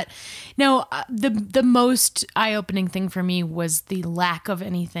are. But no, the most eye-opening thing for me was the lack of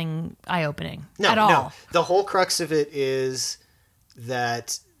anything eye-opening at all. No. The whole crux of it is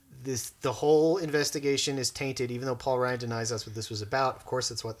that the whole investigation is tainted, even though Paul Ryan denies that's what this was about. Of course,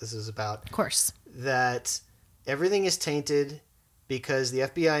 that's what this is about. Of course. That everything is tainted because the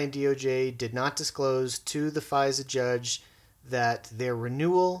FBI and DOJ did not disclose to the FISA judge that their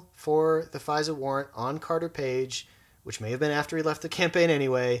renewal for the FISA warrant on Carter Page, which may have been after he left the campaign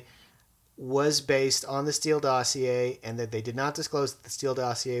anyway, was based on the Steele dossier, and that they did not disclose that the Steele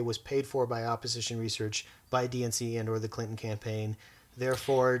dossier was paid for by opposition research by DNC and or the Clinton campaign.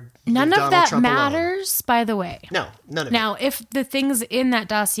 Therefore, none of that Trump matters, alone. By the way. No, none of it. Now, if the things in that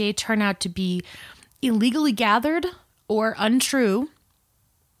dossier turn out to be illegally gathered or untrue,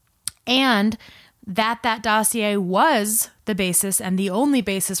 and that dossier was the basis and the only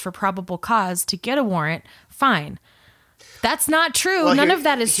basis for probable cause to get a warrant, fine. That's not true. Well, None of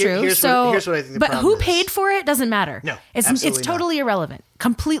that is true. Here's what I think the but problem who is. paid for it doesn't matter. No, it's absolutely totally irrelevant.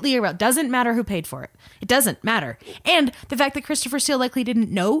 Completely irrelevant. Doesn't matter who paid for it. It doesn't matter. And the fact that Christopher Steele likely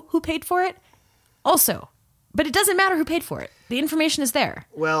didn't know who paid for it, also. But it doesn't matter who paid for it. The information is there.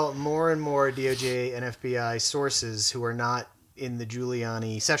 Well, more and more DOJ and FBI sources who are not in the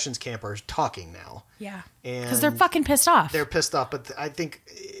Giuliani Sessions camp are talking now. Yeah. And Because they're fucking pissed off. They're pissed off, but I think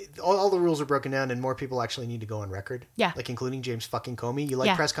all the rules are broken down, and more people actually need to go on record. Yeah. Like including James fucking Comey. You like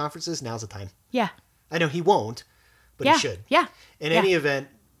Yeah. press conferences? Now's the time. Yeah. I know he won't, but Yeah. he should. Yeah. In any event,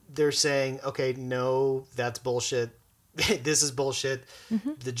 they're saying, okay, no, that's bullshit. This is bullshit.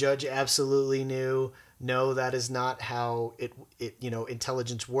 Mm-hmm. The judge absolutely knew. No, that is not how it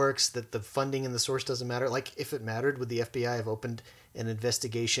intelligence works, that the funding and the source doesn't matter. Like, if it mattered, would the FBI have opened an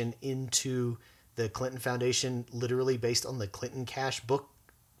investigation into the Clinton Foundation literally based on the Clinton Cash book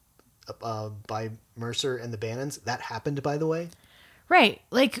by Mercer and the Bannons? That happened, by the way. Right.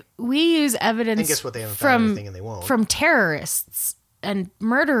 Like, we use evidence And guess what? They haven't found anything, and they won't. from terrorists and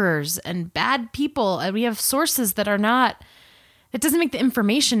murderers and bad people. And we have sources that are not, it doesn't make the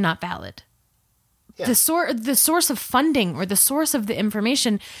information not valid. Yeah. The source of funding or the source of the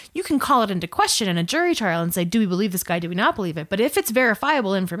information, you can call it into question in a jury trial and say, do we believe this guy? Do we not believe it? But if it's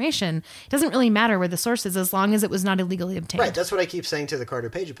verifiable information, it doesn't really matter where the source is as long as it was not illegally obtained. Right. That's what I keep saying to the Carter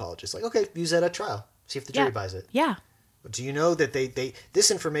Page apologists. Like, okay, use that at trial. See if the jury buys it. Yeah. But do you know that they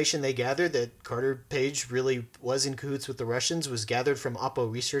this information they gathered, that Carter Page really was in cahoots with the Russians, was gathered from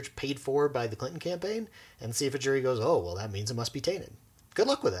Oppo research paid for by the Clinton campaign? And see if a jury goes, oh, well, that means it must be tainted. Good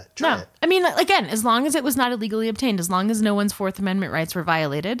luck with that. Try No. it. I mean, again, as long as it was not illegally obtained, as long as no one's Fourth Amendment rights were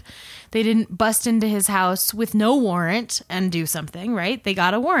violated, they didn't bust into his house with no warrant and do something, right? They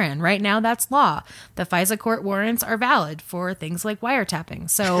got a warrant. Right now, that's law. The FISA court warrants are valid for things like wiretapping.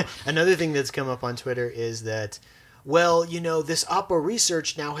 So Another thing that's come up on Twitter is that, well, this Oppo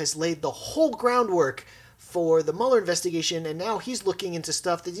research now has laid the whole groundwork for the Mueller investigation, and now he's looking into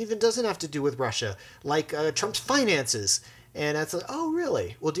stuff that even doesn't have to do with Russia, like Trump's finances. And that's like, oh,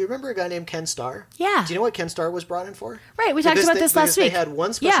 really? Well, do you remember a guy named Ken Starr? Yeah. Do you know what Ken Starr was brought in for? Right, we talked about this last week. They had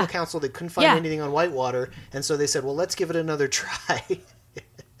one special Yeah. counsel that couldn't find Yeah. anything on Whitewater, and so they said, well, let's give it another try.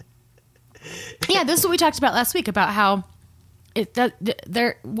 yeah, this is what we talked about last week about how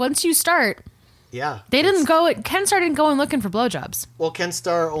once you start, Yeah. Ken Starr didn't go in looking for blowjobs. Well, Ken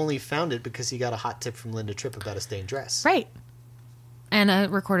Starr only found it because he got a hot tip from Linda Tripp about a stained dress. Right. And a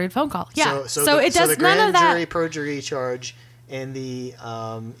recorded phone call. Yeah. So It does the none grand of that. jury perjury charge and the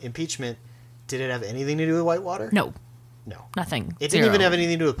impeachment, did it have anything to do with Whitewater? No, No. nothing. It Zero. didn't even have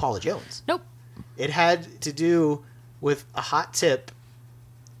anything to do with Paula Jones. Nope. It had to do with a hot tip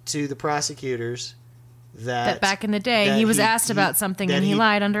to the prosecutors that back in the day, that he was asked about something that and he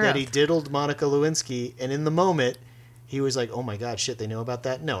lied under that oath. he diddled Monica Lewinsky, and in the moment he was like, "Oh my God, shit! They know about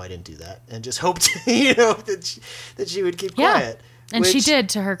that? No, I didn't do that," and just hoped that she would keep Yeah. quiet. And she which- did,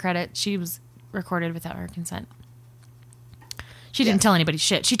 to her credit. She was recorded without her consent. She didn't tell anybody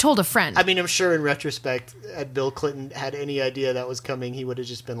shit. She told a friend. I mean, I'm sure in retrospect, had Bill Clinton had any idea that was coming, he would have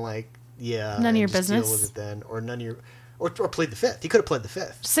just been like, "Yeah, None of your just deal business. with it then," or none of your, or plead the fifth. He could have pled the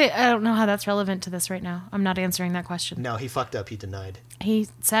fifth. I don't know how that's relevant to this right now. I'm not answering that question. No, he fucked up. He denied. He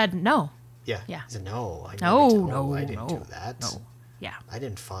said no. Yeah. Yeah. He said, "No, I No, never did. no, I didn't no, do that. No. Yeah. I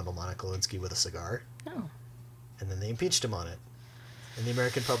didn't fondle Monica Lewinsky with a cigar." No. And then they impeached him on it. And the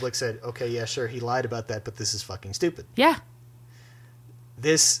American public said, "Okay, yeah, sure, he lied about that, but this is fucking stupid." Yeah.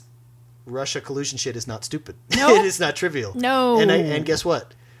 This Russia collusion shit is not stupid. No. It is not trivial. No. And guess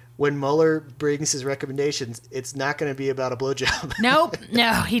what? When Mueller brings his recommendations, it's not going to be about a blowjob. Nope.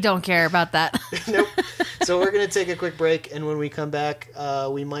 No, he don't care about that. Nope. So we're going to take a quick break, and when we come back,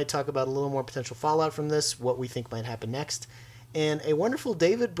 we might talk about a little more potential fallout from this, what we think might happen next, and a wonderful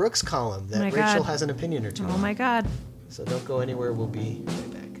David Brooks column that my Rachel God. has an opinion or two Oh on. my God. So don't go anywhere. We'll be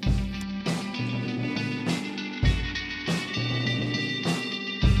right back.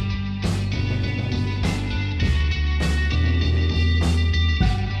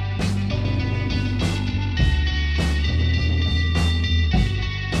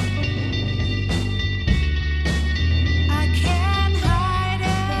 I can't hide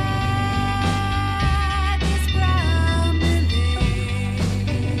it. This ground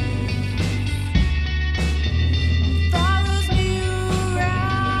follows me around.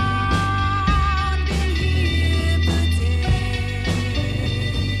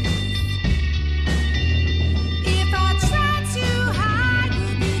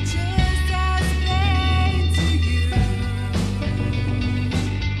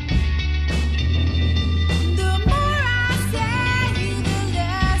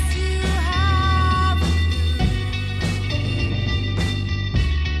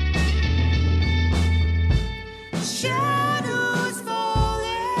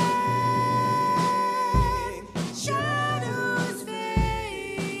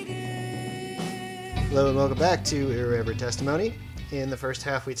 and welcome back to Irreverent Testimony. In the first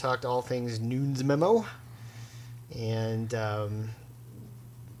half, we talked all things Nunes Memo, and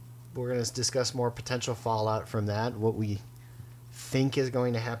we're going to discuss more potential fallout from that, what we think is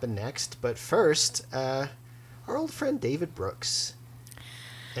going to happen next. But first, our old friend David Brooks,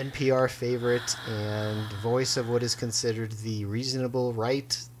 NPR favorite and voice of what is considered the reasonable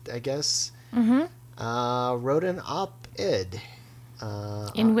right, I guess, wrote an op-ed.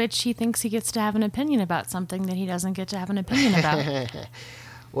 In which he thinks he gets to have an opinion about something that he doesn't get to have an opinion about.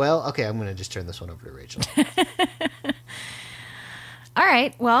 Well, okay, I'm going to just turn this one over to Rachel. All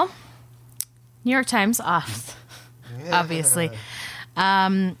right, well, New York Times, obviously,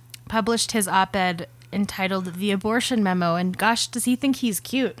 published his op-ed entitled The Abortion Memo, and gosh, does he think he's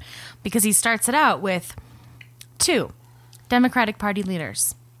cute, because he starts it out with 2 Democratic Party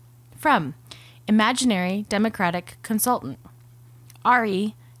leaders from Imaginary Democratic Consultant,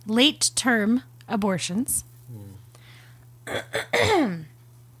 RE, late-term abortions.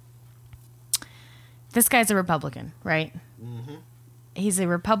 This guy's a Republican, right? Mm-hmm. He's a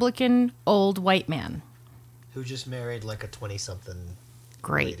Republican old white man. Who just married like a 20-something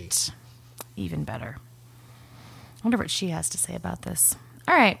Great. lady. Even better. I wonder what she has to say about this.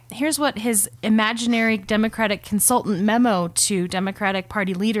 All right, here's what his Imaginary Democratic Consultant memo to Democratic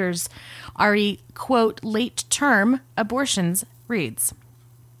Party leaders, RE, quote, late-term abortions, reads.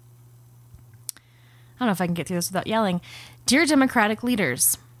 I don't know if I can get through this without yelling. Dear Democratic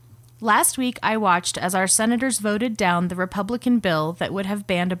leaders, last week I watched as our senators voted down the Republican bill that would have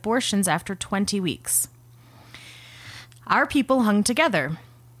banned abortions after 20 weeks. Our people hung together.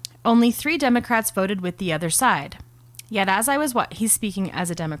 Only 3 Democrats voted with the other side. Yet as I was he's speaking as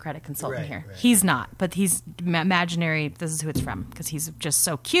a Democratic consultant here. Right. He's not, but he's imaginary. This is who it's from because he's just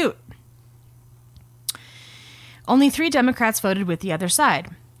so cute. Only 3 Democrats voted with the other side.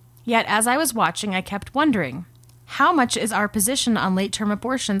 Yet as I was watching, I kept wondering, how much is our position on late-term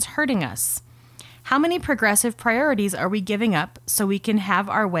abortions hurting us? How many progressive priorities are we giving up so we can have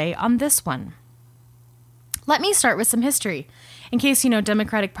our way on this one? Let me start with some history. In case,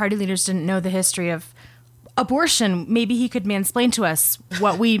 Democratic Party leaders didn't know the history of abortion, maybe he could mansplain to us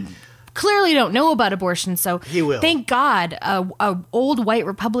what we clearly don't know about abortion. So He will. Thank God a old white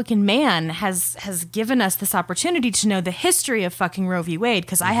Republican man has given us this opportunity to know the history of fucking Roe v. Wade,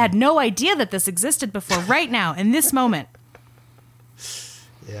 because I had no idea that this existed before right now, in this moment.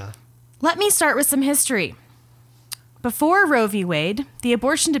 Yeah. Let me start with some history. Before Roe v. Wade, the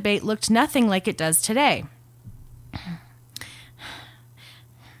abortion debate looked nothing like it does today.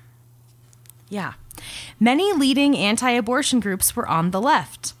 Yeah. Many leading anti-abortion groups were on the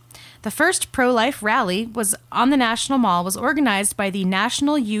left. The first pro-life rally was on the National Mall was organized by the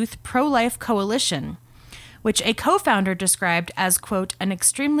National Youth Pro-Life Coalition, which a co-founder described as, quote, an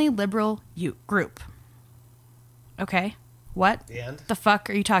extremely liberal group. Okay. What And? the fuck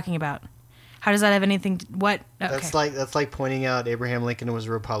are you talking about? How does that have anything what? Okay. That's like pointing out Abraham Lincoln was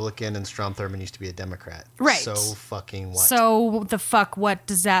a Republican and Strom Thurmond used to be a Democrat. Right. So fucking what? So the fuck, what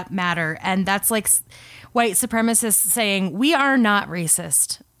does that matter? And that's like white supremacists saying, we are not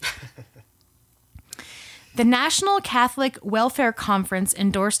racist. The National Catholic Welfare Conference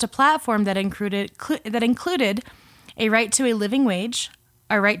endorsed a platform that included a right to a living wage,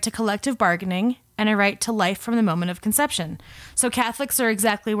 a right to collective bargaining, and a right to life from the moment of conception. So Catholics are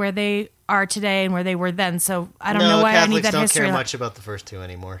exactly where they are today and where they were then. So I don't know why Catholics I need that don't history. care much about the first 2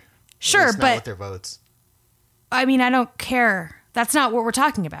 anymore. Sure, At least not but with their votes. I mean, I don't care. That's not what we're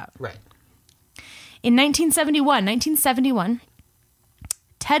talking about. Right. In 1971,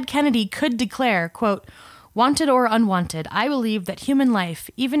 Ted Kennedy could declare, quote, wanted or unwanted, I believe that human life,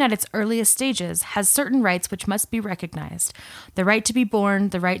 even at its earliest stages, has certain rights which must be recognized. The right to be born,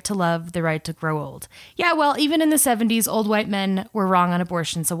 the right to love, the right to grow old. Yeah, well, even in the 70s, old white men were wrong on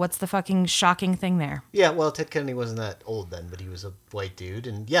abortion, so what's the fucking shocking thing there? Yeah, well, Ted Kennedy wasn't that old then, but he was a white dude.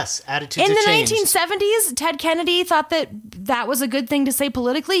 And yes, attitudes In have the changed. 1970s, Ted Kennedy thought that that was a good thing to say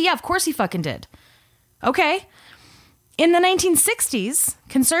politically? Yeah, of course he fucking did. Okay. In the 1960s,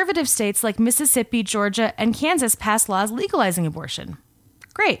 conservative states like Mississippi, Georgia, and Kansas passed laws legalizing abortion.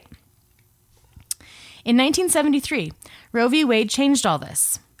 Great. In 1973, Roe v. Wade changed all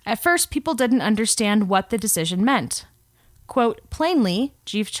this. At first, people didn't understand what the decision meant. Quote, plainly,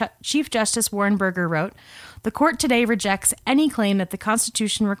 Chief Justice Warren Burger wrote, the court today rejects any claim that the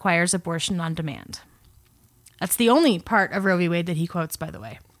Constitution requires abortion on demand. That's the only part of Roe v. Wade that he quotes, by the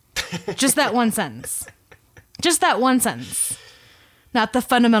way. Just that one sentence. Just that one sentence. Not the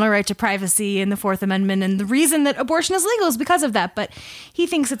fundamental right to privacy and the Fourth Amendment and the reason that abortion is legal is because of that. But he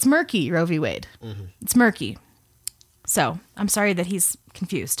thinks it's murky, Roe v. Wade. Mm-hmm. It's murky. So I'm sorry that he's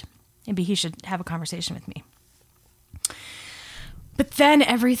confused. Maybe he should have a conversation with me. But then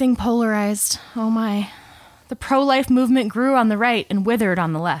everything polarized. Oh my. The pro-life movement grew on the right and withered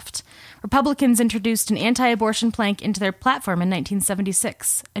on the left. Republicans introduced an anti-abortion plank into their platform in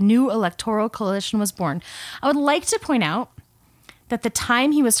 1976. A new electoral coalition was born. I would like to point out that the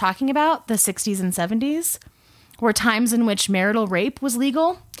time he was talking about, the 60s and 70s, were times in which marital rape was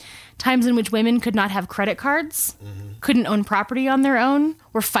legal, times in which women could not have credit cards, couldn't own property on their own,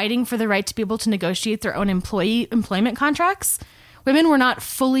 were fighting for the right to be able to negotiate their own employment contracts. Women were not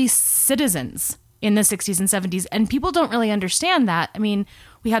fully citizens in the 60s and 70s, and people don't really understand that. I mean,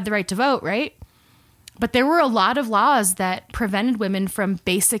 we had the right to vote, right? But there were a lot of laws that prevented women from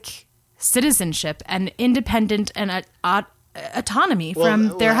basic citizenship and independent and autonomy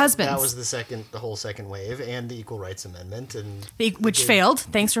from their husbands. That was the whole second wave, and the Equal Rights Amendment, which failed.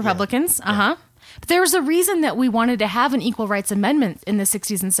 Thanks, Republicans. Yeah. But there was a reason that we wanted to have an Equal Rights Amendment in the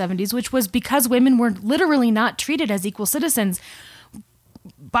 60s and 70s, which was because women were literally not treated as equal citizens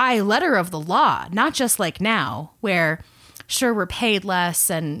by letter of the law, not just like now, where sure we're paid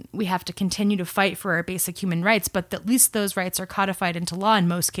less and we have to continue to fight for our basic human rights, but at least those rights are codified into law in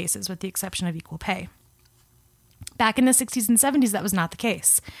most cases, with the exception of equal pay. Back in the 60s and 70s, that was not the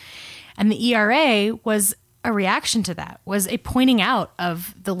case. And the ERA was a reaction to that, was a pointing out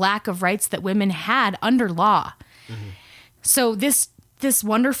of the lack of rights that women had under law. So this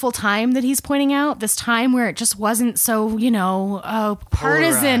wonderful time that he's pointing out, this time where it just wasn't so,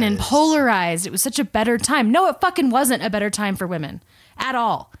 partisan and polarized. It was such a better time. No, it fucking wasn't a better time for women at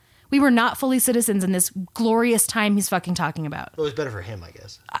all. We were not fully citizens in this glorious time he's fucking talking about. It was better for him, I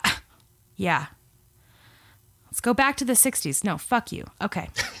guess. Yeah. Let's go back to the 60s. No, fuck you. Okay.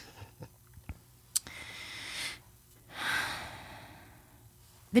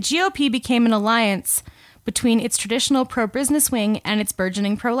 The GOP became an alliance between its traditional pro-business wing and its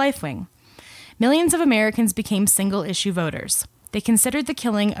burgeoning pro-life wing. Millions of Americans became single-issue voters. They considered the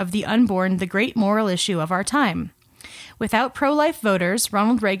killing of the unborn the great moral issue of our time. Without pro-life voters,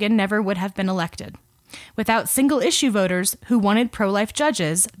 Ronald Reagan never would have been elected. Without single-issue voters who wanted pro-life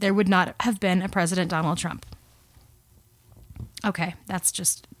judges, there would not have been a President Donald Trump. Okay, that's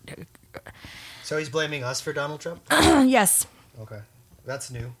just... So he's blaming us for Donald Trump? Yes. Okay.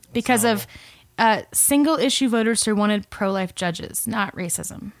 That's new. Because of single-issue voters who wanted pro-life judges, not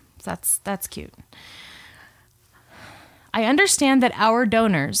racism. That's cute. I understand that our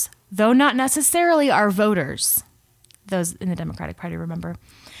donors, though not necessarily our voters, those in the Democratic Party, remember,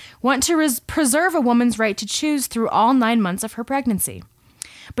 want to preserve a woman's right to choose through all 9 months of her pregnancy.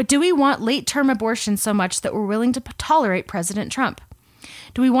 But do we want late-term abortion so much that we're willing to tolerate President Trump?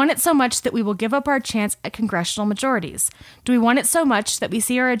 Do we want it so much that we will give up our chance at congressional majorities? Do we want it so much that we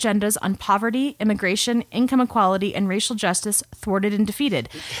see our agendas on poverty, immigration, income equality, and racial justice thwarted and defeated?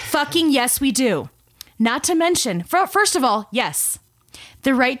 Fucking yes, we do. Not to mention, first of all, yes,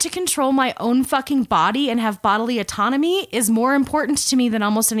 the right to control my own fucking body and have bodily autonomy is more important to me than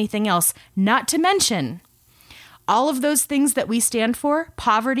almost anything else. Not to mention, all of those things that we stand for,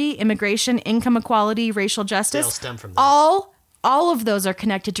 poverty, immigration, income equality, racial justice, they all stem from that. All of those are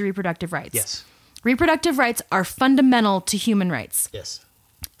connected to reproductive rights. Yes. Reproductive rights are fundamental to human rights. Yes.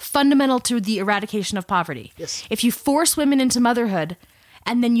 Fundamental to the eradication of poverty. Yes. If you force women into motherhood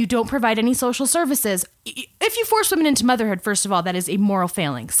and then you don't provide any social services, if you force women into motherhood, first of all, that is a moral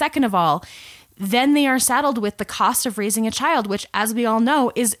failing. Second of all, then they are saddled with the cost of raising a child, which, as we all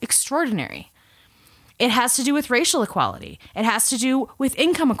know, is extraordinary. It has to do with racial equality. It has to do with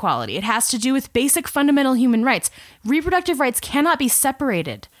income equality. It has to do with basic fundamental human rights. Reproductive rights cannot be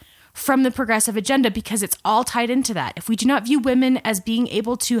separated from the progressive agenda because it's all tied into that. If we do not view women as being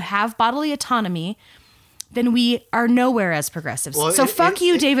able to have bodily autonomy, then we are nowhere as progressives. Well, so fuck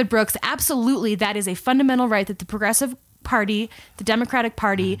you, David Brooks. Absolutely, that is a fundamental right that the Progressive Party, the Democratic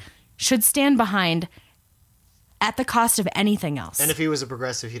Party, should stand behind at the cost of anything else. And if he was a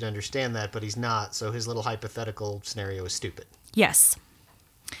progressive, he'd understand that, but he's not, so his little hypothetical scenario is stupid. Yes.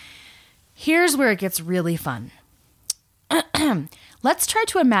 Here's where it gets really fun. Let's try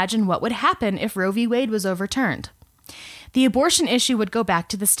to imagine what would happen if Roe v. Wade was overturned. The abortion issue would go back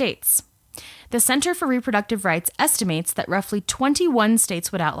to the states. The Center for Reproductive Rights estimates that roughly 21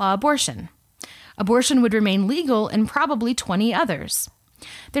 states would outlaw abortion. Abortion would remain legal in probably 20 others.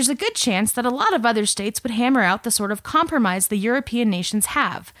 There's a good chance that a lot of other states would hammer out the sort of compromise the European nations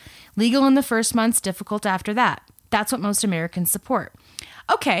have. Legal in the first months, difficult after that. That's what most Americans support.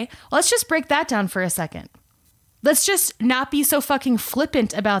 Okay, well, let's just break that down for a second. Let's just not be so fucking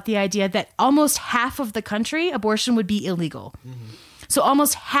flippant about the idea that almost half of the country, abortion would be illegal. Mm-hmm. So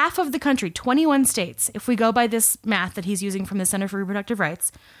almost half of the country, 21 states, if we go by this math that he's using from the Center for Reproductive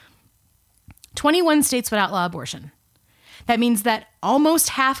Rights, 21 states would outlaw abortion. That means that almost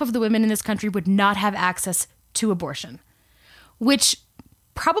half of the women in this country would not have access to abortion, which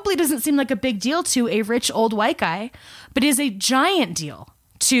probably doesn't seem like a big deal to a rich old white guy, but is a giant deal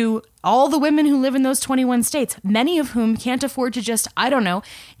to all the women who live in those 21 states, many of whom can't afford to just, I don't know,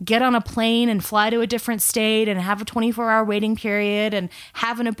 get on a plane and fly to a different state and have a 24-hour waiting period and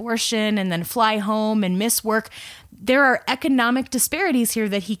have an abortion and then fly home and miss work. There are economic disparities here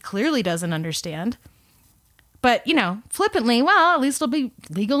that he clearly doesn't understand. But, you know, flippantly, well, at least it'll be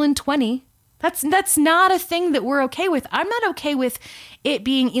legal in 20. That's not a thing that we're okay with. I'm not okay with it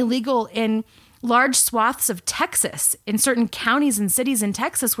being illegal in large swaths of Texas, in certain counties and cities in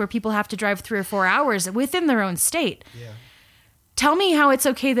Texas where people have to drive 3 or 4 hours within their own state. Yeah. Tell me how it's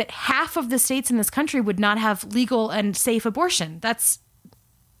okay that half of the states in this country would not have legal and safe abortion.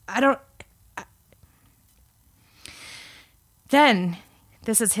 Then,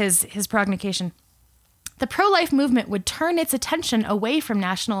 this is his prognostication. The pro-life movement would turn its attention away from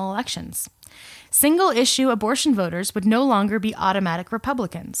national elections. Single-issue abortion voters would no longer be automatic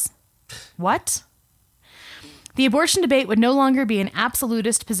Republicans. What? The abortion debate would no longer be an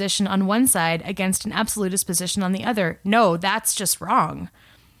absolutist position on one side against an absolutist position on the other. No, that's just wrong.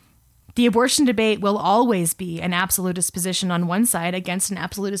 The abortion debate will always be an absolutist position on one side against an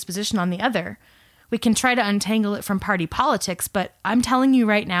absolutist position on the other. We can try to untangle it from party politics, but I'm telling you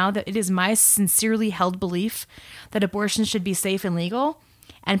right now that it is my sincerely held belief that abortion should be safe and legal.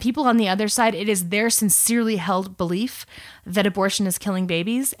 And people on the other side, it is their sincerely held belief that abortion is killing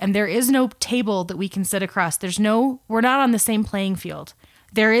babies. And there is no table that we can sit across. We're not on the same playing field.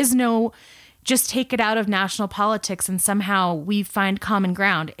 There is no, just take it out of national politics and somehow we find common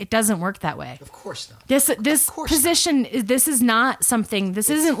ground. It doesn't work that way. Of course not. This Of course position, this is not something,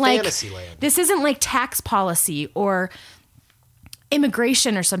 this isn't like, Fantasyland. this isn't like tax policy or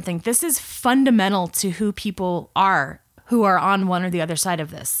immigration or something. This is fundamental to who people are who are on one or the other side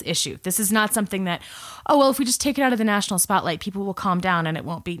of this issue. This is not something that, oh, well, if we just take it out of the national spotlight, people will calm down and it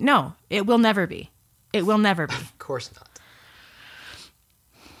won't be. No, it will never be. It will never be. Of course not.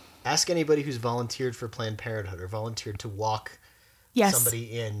 Ask anybody who's volunteered for Planned Parenthood or volunteered to walk Yes.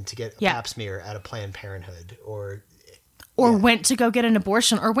 somebody in to get a Yeah. pap smear at a Planned Parenthood or went to go get an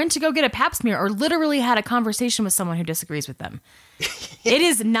abortion or went to go get a pap smear or literally had a conversation with someone who disagrees with them. It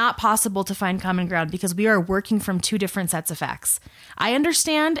is not possible to find common ground because we are working from two different sets of facts. I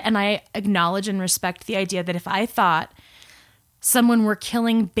understand and I acknowledge and respect the idea that if I thought someone were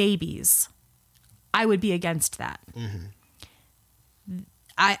killing babies, I would be against that. Mm-hmm.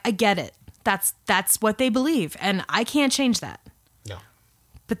 I get it. That's what they believe and I can't change that. no.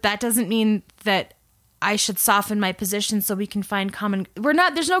 But that doesn't mean that I should soften my position so we can find common.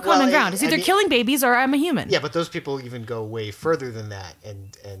 There's no common ground. It's either killing babies or I'm a human. Yeah, but those people even go way further than that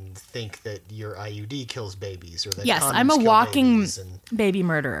and think that your IUD kills babies or that Yes, condoms I'm a kill walking babies baby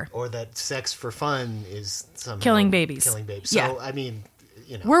murderer. or that sex for fun is somehow Killing babies. Killing babies. Yeah. So I mean,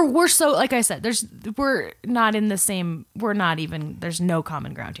 you know, We're so, like I said, we're not in the same. We're not even. There's no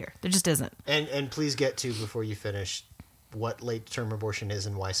common ground here. There just isn't. and please get to before you finish what late term abortion is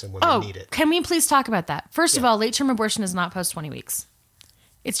and why some women need it. Can we please talk about that? First of Yeah. all, late term abortion is not post 20 weeks.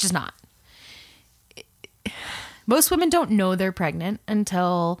 It's just not. Most women don't know they're pregnant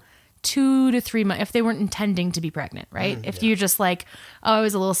until 2 to 3 months, if they weren't intending to be pregnant, right? If you're just like, oh, I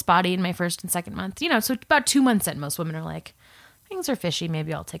was a little spotty in my first and second month, so about 2 months in, most women are like, things are fishy.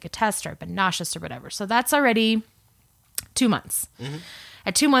 Maybe I'll take a test or I've been nauseous or whatever. So that's already 2 months. Mm-hmm.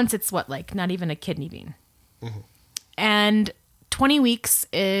 At 2 months, it's what, like not even a kidney bean. Mm-hmm. And 20 weeks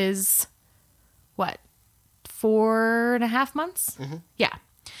is what, 4.5 months? Mm-hmm. Yeah.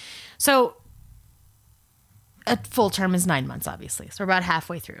 So a full term is 9 months, obviously. So we're about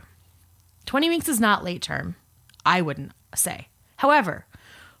halfway through. 20 weeks is not late term, I wouldn't say. However,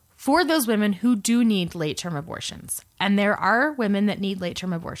 for those women who do need late term abortions, and there are women that need late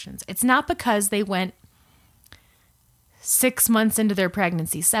term abortions, it's not because they went 6 months into their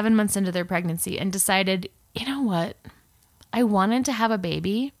pregnancy, 7 months into their pregnancy, and decided, you know what? I wanted to have a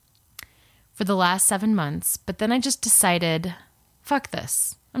baby for the last 7 months, but then I just decided, fuck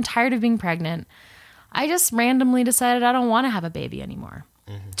this. I'm tired of being pregnant. I just randomly decided I don't want to have a baby anymore.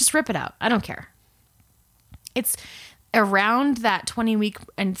 Mm-hmm. Just rip it out. I don't care. It's around that 20 week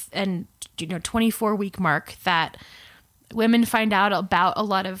and 24 week mark that women find out about a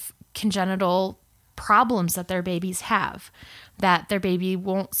lot of congenital problems that their babies have, that their baby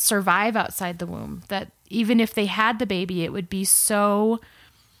won't survive outside the womb, that even if they had the baby, it would be so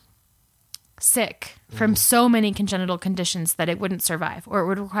sick from so many congenital conditions that it wouldn't survive, or it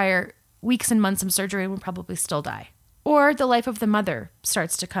would require weeks and months of surgery and would probably still die. Or the life of the mother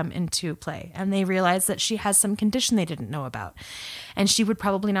starts to come into play, and they realize that she has some condition they didn't know about, and she would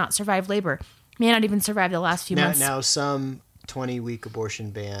probably not survive labor, may not even survive the last few months. Now, some 20-week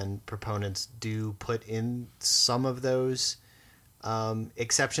abortion ban proponents do put in some of those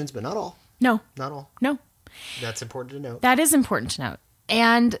exceptions, but not all. No, Not all. no. That's important to note. That is important to note.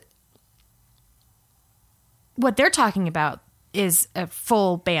 And what they're talking about is a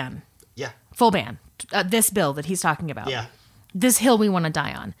full ban. Yeah. Full ban. This bill that he's talking about. Yeah. This hill we want to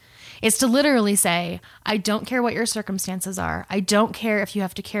die on. It's to literally say, I don't care what your circumstances are. I don't care if you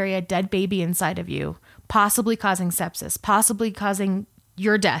have to carry a dead baby inside of you, possibly causing sepsis, possibly causing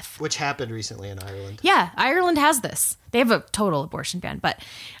your death. Which happened recently in Ireland. Yeah, Ireland has this. They have a total abortion ban, but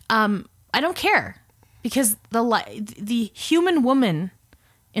I don't care because the human woman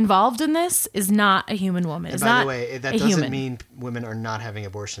involved in this is not a human woman. And It's by not the way, that a doesn't human. mean women are not having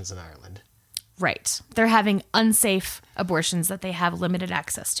abortions in Ireland, Right. They're having unsafe abortions that they have limited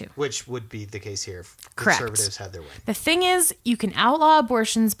access to. which would be the case here if Correct. conservatives had their way. The thing is, you can outlaw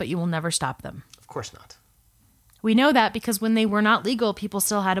abortions, but you will never stop them. Of course not. We know that because when they were not legal, people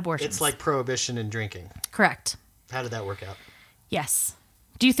still had abortions. It's like prohibition in drinking. Correct. How did that work out? Yes.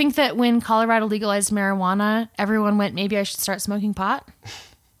 Do you think that when Colorado legalized marijuana, everyone went, maybe I should start smoking pot?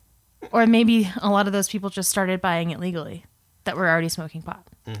 Or maybe a lot of those people just started buying it legally that were already smoking pot.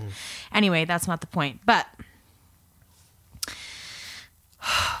 Mm-hmm. Anyway, that's not the point. But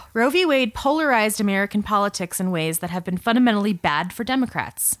Roe v. Wade polarized American politics in ways that have been fundamentally bad for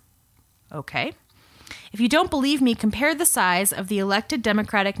Democrats. Okay. If you don't believe me, compare the size of the elected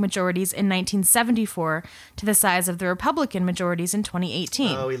Democratic majorities in 1974 to the size of the Republican majorities in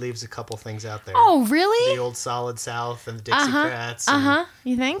 2018. Oh, he leaves a couple things out there. Oh, really? The old Solid South and the Dixiecrats. and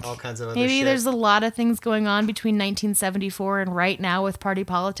You think? all kinds of other Maybe shit. there's a lot of things going on between 1974 and right now with party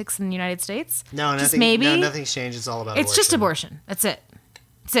politics in the United States. No, just nothing, maybe. no, nothing's changed. It's all about It's just abortion. That's it.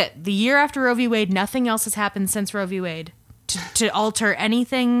 That's it. The year after Roe v. Wade, nothing else has happened since Roe v. Wade to alter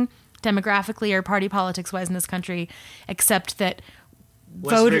anything demographically or party politics wise in this country, except that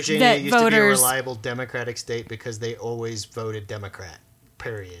West Virginia used to be a voters. reliable Democratic state because they always voted Democrat,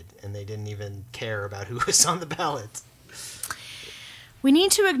 period. And they didn't even care about who was on the ballot. We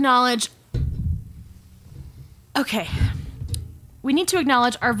need to acknowledge. Okay. We need to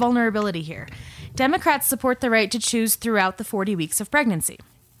acknowledge our vulnerability here. Democrats support the right to choose throughout the 40 weeks of pregnancy.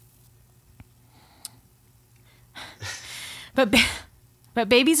 But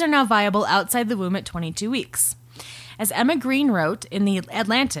babies are now viable outside the womb at 22 weeks. As Emma Green wrote in The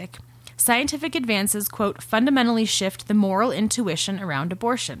Atlantic, scientific advances, quote, fundamentally shift the moral intuition around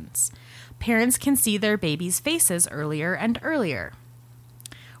abortions. Parents can see their babies' faces earlier and earlier.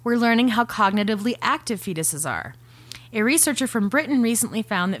 We're learning how cognitively active fetuses are. A researcher from Britain recently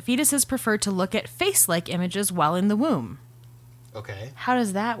found that fetuses prefer to look at face-like images while in the womb. Okay. How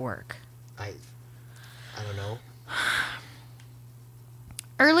does that work? I don't know.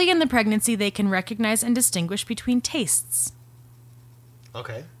 Early in the pregnancy, they can recognize and distinguish between tastes.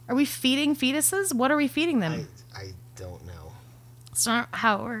 Okay. Are we feeding fetuses? What are we feeding them? I don't know. It's not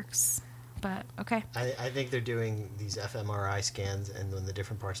how it works, but okay. I think they're doing these fMRI scans, and when the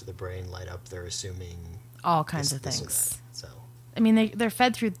different parts of the brain light up, they're assuming All kinds this- of this or things. that. So I mean, they're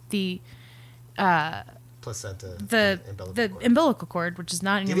fed through the placenta, the and umbilical the cord. umbilical cord, which is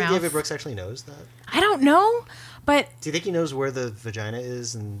not in Do you your think mouth. David Brooks actually knows that? I don't know, but Do you think he knows where the vagina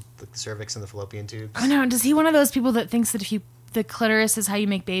is and the cervix and the fallopian tubes? I don't know. Does he one of those people that thinks that the clitoris is how you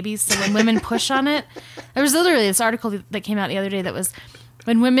make babies? So when women push on it, there was literally this article that came out the other day that was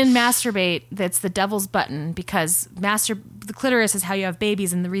when women masturbate, that's the devil's button because the clitoris is how you have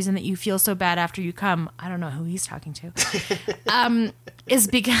babies, and the reason that you feel so bad after you come, I don't know who he's talking to, is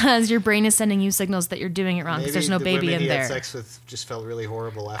because your brain is sending you signals that you're doing it wrong because Maybe there's no the baby women in he there. had sex with just felt really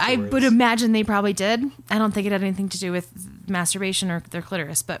horrible I afterwards. would imagine they probably did. I don't think it had anything to do with masturbation or their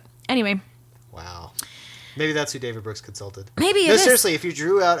clitoris, but anyway. Wow. Maybe that's who David Brooks consulted. Maybe it No, is. seriously, if you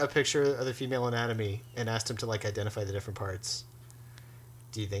drew out a picture of the female anatomy and asked him to like identify the different parts,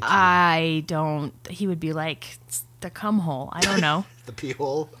 do you think He would be like "It's the cum hole. I don't know. the pee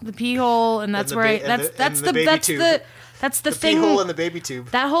hole, The pee hole, and that's the where ba- and the- that's and the the baby that's tube. the the thing. pee hole and the baby tube?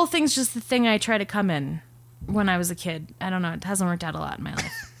 That whole thing's just the thing I try to come in when I was a kid. I don't know. It hasn't worked out a lot in my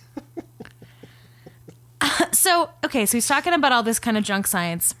life. So he's talking about all this kind of junk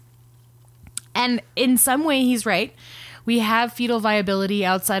science. And in some way, he's right. We have fetal viability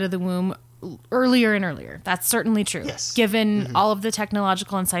outside of the womb earlier and earlier. That's certainly true. Yes. Given all of the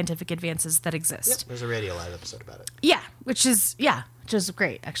technological and scientific advances that exist. Yep, there's a Radiolab episode about it. Yeah, which is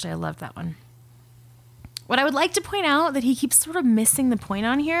great. Actually, I love that one. What I would like to point out that he keeps sort of missing the point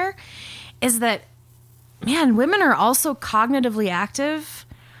on here is that man, women are also cognitively active.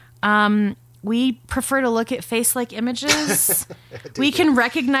 We prefer to look at face-like images. We can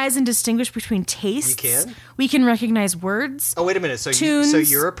recognize and distinguish between tastes. You can? We can recognize words. Oh, wait a minute. So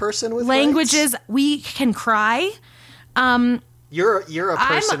Tunes, you're a person with languages. rights? We can cry. You're a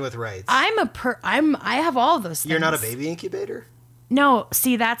person with rights. I have all of those things. You're not a baby incubator? No,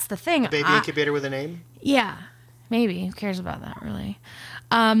 see, that's the thing. Baby incubator with a name? Yeah, maybe. Who cares about that, really?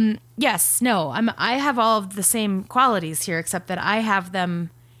 Yes, no. I have all of the same qualities here, except that I have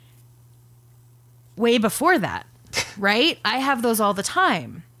them way before that, right? I have those all the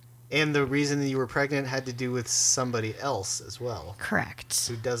time. And the reason that you were pregnant had to do with somebody else as well, Correct.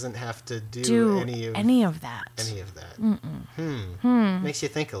 who doesn't have to do any of that. Any of that. Makes you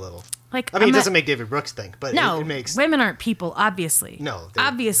think a little. Like, I mean, it doesn't make David Brooks think, but No, it makes... women aren't people, obviously. No, they're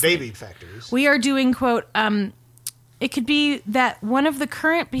obviously. baby factors. We are doing, quote, it could be that one of the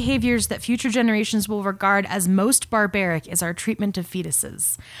current behaviors that future generations will regard as most barbaric is our treatment of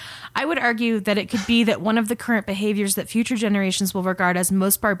fetuses. I would argue that it could be that one of the current behaviors that future generations will regard as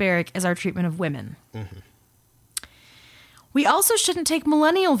most barbaric is our treatment of women. Mm-hmm. We also shouldn't take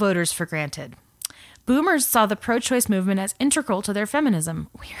millennial voters for granted. Boomers saw the pro-choice movement as integral to their feminism.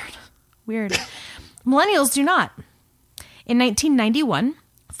 Weird. Millennials do not. In 1991...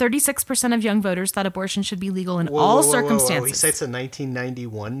 36% of young voters thought abortion should be legal in all circumstances. He cites a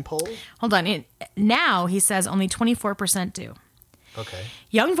 1991 poll? Hold on. Now he says only 24% do. Okay.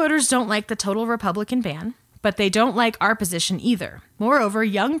 Young voters don't like the total Republican ban, but they don't like our position either. Moreover,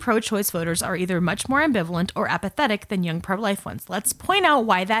 young pro-choice voters are either much more ambivalent or apathetic than young pro-life ones. Let's point out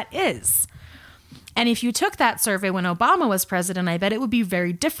why that is. And if you took that survey when Obama was president, I bet it would be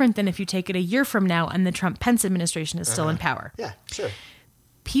very different than if you take it a year from now and the Trump-Pence administration is still in power. Yeah, sure.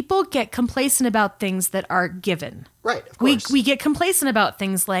 People get complacent about things that are given. Right, of course. We get complacent about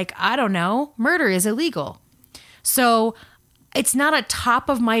things like, I don't know, murder is illegal. So it's not a top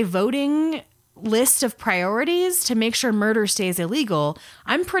of my voting list of priorities to make sure murder stays illegal.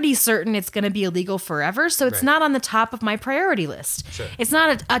 I'm pretty certain it's going to be illegal forever, so it's not on the top of my priority list. Sure. It's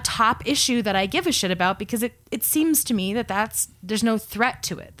not a top issue that I give a shit about because it seems to me that there's no threat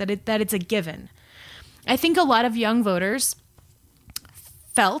to it, that it's a given. I think a lot of young voters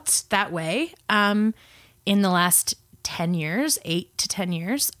felt that way in the last 10 years, 8 to 10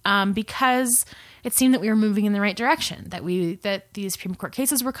 years, because it seemed that we were moving in the right direction, that these Supreme Court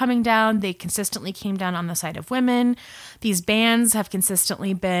cases were coming down. They consistently came down on the side of women. These bans have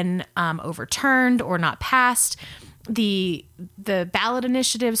consistently been overturned or not passed. The ballot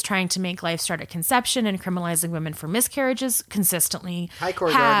initiatives trying to make life start at conception and criminalizing women for miscarriages consistently Hi,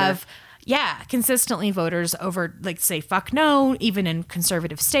 Cory Gardner. Yeah, consistently voters over, like, say, fuck no, even in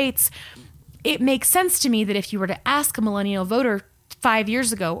conservative states. It makes sense to me that if you were to ask a millennial voter 5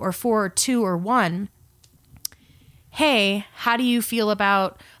 years ago or 4 or 2 or 1, hey, how do you feel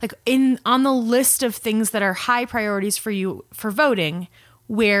about, like, on the list of things that are high priorities for you for voting,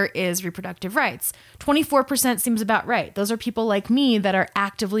 where is reproductive rights? 24% seems about right. Those are people like me that are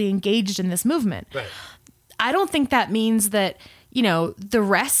actively engaged in this movement. Right. I don't think that means that, you know, the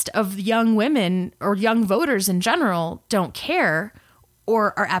rest of young women or young voters in general don't care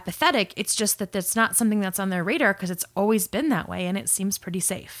or are apathetic. It's just that that's not something that's on their radar because it's always been that way and it seems pretty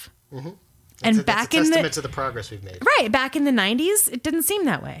safe. Mm-hmm. And that's back a in testament to the progress we've made. Right. Back in the 90s, it didn't seem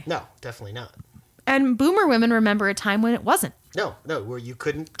that way. No, definitely not. And boomer women remember a time when it wasn't. No, where you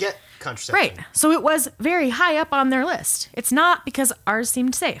couldn't get contraception. Right. So it was very high up on their list. It's not because ours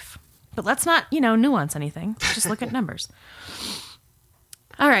seemed safe. But let's not, nuance anything. Just look at numbers.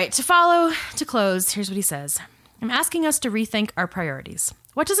 All right, to close, here's what he says. I'm asking us to rethink our priorities.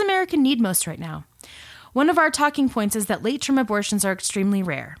 What does America need most right now? One of our talking points is that late-term abortions are extremely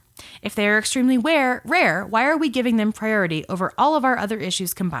rare. If they are extremely rare, why are we giving them priority over all of our other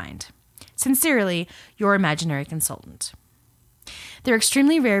issues combined? Sincerely, your imaginary consultant. They're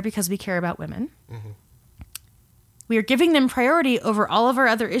extremely rare because we care about women. Mm-hmm. We are giving them priority over all of our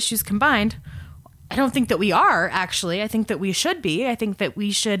other issues combined. I don't think that we are, actually. I think that we should be. I think that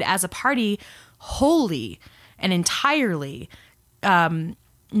we should, as a party, wholly and entirely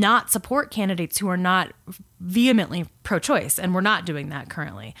not support candidates who are not vehemently pro-choice, and we're not doing that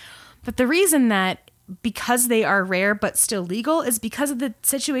currently. But the reason that, because they are rare but still legal, is because of the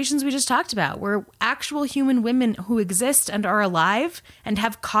situations we just talked about, where actual human women who exist and are alive and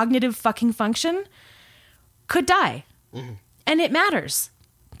have cognitive fucking function could die. Mm-hmm. And it matters.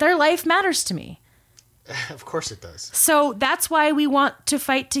 Their life matters to me. Of course it does. So that's why we want to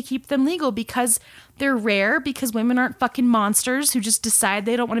fight to keep them legal, because they're rare, because women aren't fucking monsters who just decide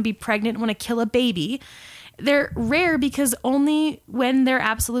they don't want to be pregnant and want to kill a baby. they're rare because only when they're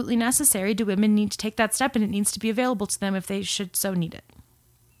absolutely necessary do women need to take that step, and it needs to be available to them if they should so need it.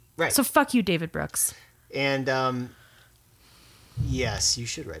 Right. So fuck you, David Brooks. And yes, you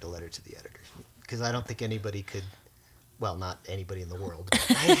should write a letter to the editor, because I don't think anybody could, well, not anybody in the world,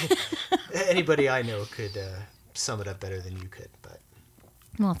 but anybody I know could sum it up better than you could. But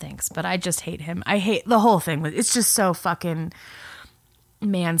Well, thanks, but I just hate him. I hate the whole thing. It's just so fucking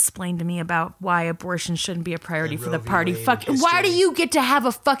mansplained to me about why abortion shouldn't be a priority And for Roe the v. party. Wade Fuck. history. Why do you get to have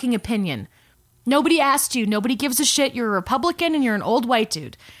a fucking opinion? Nobody asked you. Nobody gives a shit. You're a Republican and you're an old white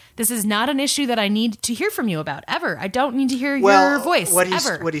dude. This is not an issue that I need to hear from you about ever. I don't need to hear your voice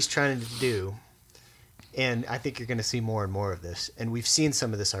ever. What he's trying to do, and I think you're going to see more and more of this, and we've seen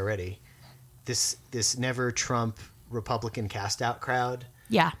some of this already. This never Trump Republican cast out crowd.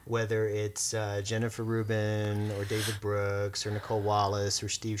 Yeah. Whether it's Jennifer Rubin or David Brooks or Nicole Wallace or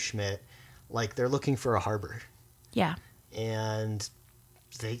Steve Schmidt, like they're looking for a harbor, Yeah. and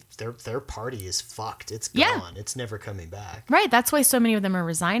their party is fucked. It's Yeah. gone. It's never coming back. Right. That's why so many of them are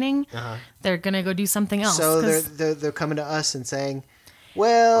resigning. They're going to go do something else. So 'cause- they're coming to us and saying,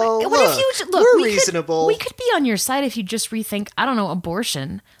 "Well, What look, if you look? we're we reasonable." we could be on your side if you just rethink. I don't know,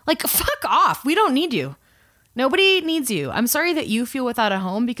 abortion. Like, fuck off. We don't need you. Nobody needs you. I'm sorry that you feel without a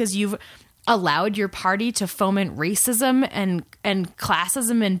home because you've allowed your party to foment racism and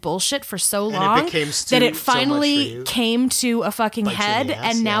classism and bullshit for so it long became that so it much for finally you. came to a fucking Bites you in head, the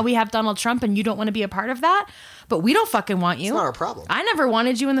ass, and now yeah. we have Donald Trump, and you don't want to be a part of that. But we don't fucking want you. It's not our problem. I never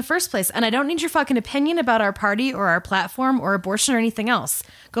wanted you in the first place, and I don't need your fucking opinion about our party or our platform or abortion or anything else.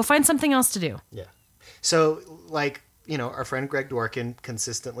 Go find something else to do. Yeah. So, like, our friend Greg Dworkin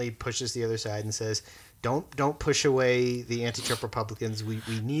consistently pushes the other side and says, don't push away the anti-Trump Republicans. We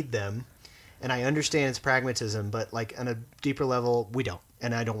need them. And I understand it's pragmatism, but, like, on a deeper level, we don't.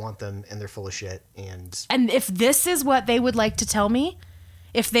 And I don't want them, and they're full of shit. And if this is what they would like to tell me,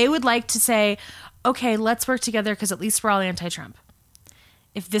 if they would like to say, okay, let's work together because at least we're all anti-Trump.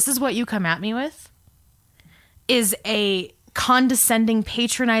 If this is what you come at me with, is a condescending,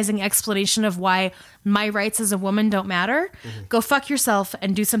 patronizing explanation of why my rights as a woman don't matter, go fuck yourself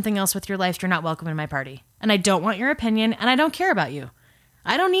and do something else with your life. You're not welcome in my party. And I don't want your opinion, and I don't care about you.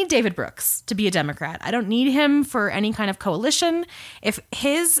 I don't need David Brooks to be a Democrat. I don't need him for any kind of coalition. If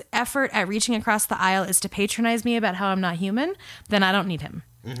his effort at reaching across the aisle is to patronize me about how I'm not human, then I don't need him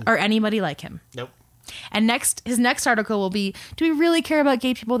or anybody like him. Nope. And his next article will be, do we really care about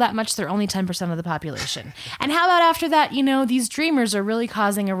gay people that much? They're only 10% of the population. And how about after that, these dreamers are really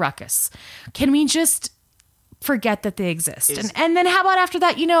causing a ruckus. Can we just forget that they exist? And then how about after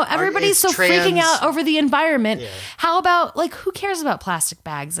that, everybody's so freaking out over the environment. Yeah. How about, like, who cares about plastic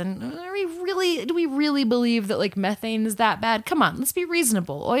bags? And do we really believe that, like, methane is that bad? Come on, let's be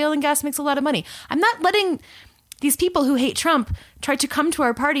reasonable. Oil and gas makes a lot of money. I'm not letting these people who hate Trump try to come to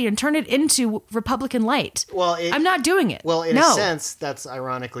our party and turn it into Republican light. Well, I'm not doing it. Well, in No. a sense, that's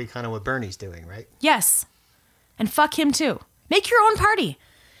ironically kind of what Bernie's doing, right? Yes. And fuck him too. Make your own party.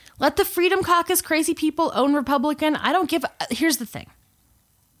 Let the Freedom Caucus crazy people own Republican. Here's the thing.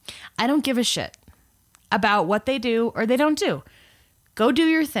 I don't give a shit about what they do or they don't do. Go do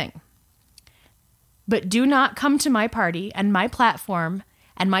your thing. But do not come to my party and my platform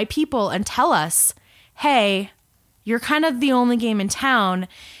and my people and tell us, hey, you're kind of the only game in town.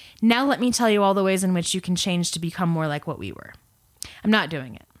 Now let me tell you all the ways in which you can change to become more like what we were. I'm not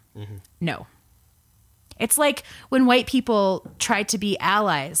doing it. No. It's like when white people try to be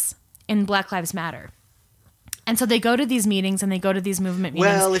allies in Black Lives Matter. And so they go to these meetings and they go to these movement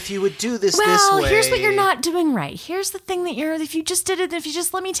meetings. Well, if you would do this Well, way... here's what you're not doing right. Here's the thing that if you just did it, if you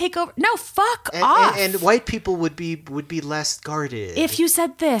just let me take over. No, fuck off. And white people would be less guarded. If you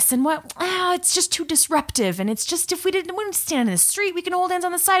said this and what, it's just too disruptive. And it's just, if we wouldn't stand in the street, we can hold hands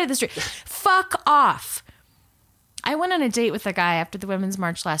on the side of the street. Fuck off. I went on a date with a guy after the Women's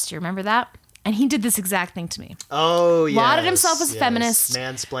March last year. Remember that? And he did this exact thing to me. Oh, yeah. Lauded himself as a feminist.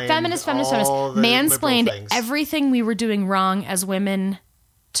 Mansplained. Feminist. all the liberal Mansplained things. everything we were doing wrong as women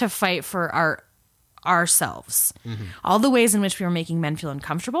to fight for ourselves. All the ways in which we were making men feel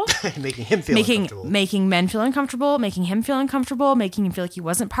uncomfortable. Making him feel making uncomfortable. making men feel uncomfortable, making him feel uncomfortable, making him feel like he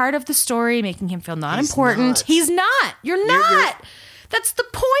wasn't part of the story, making him feel not He's important. not. He's not. You're not. That's the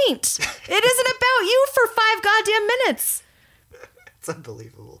point. It isn't about you for 5 goddamn minutes. It's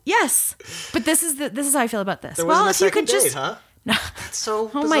unbelievable. Yes, but this is how I feel about this. There wasn't a if you second could just, date, huh? No. It's so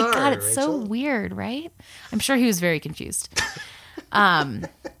bizarre, Oh my god, it's so Rachel. weird, right? I'm sure he was very confused. Yeah,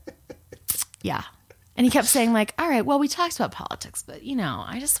 and he kept saying like, "All right, well, we talked about politics, but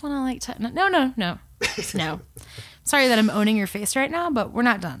I just want to like no. Sorry that I'm owning your face right now, but we're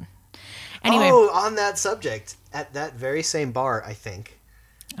not done." Anyway. Oh, on that subject, at that very same bar, I think.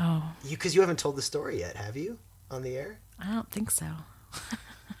 Oh, Because you haven't told the story yet, have you? On the air? I don't think so.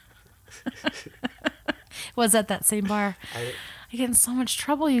 Was at that same bar. I get in so much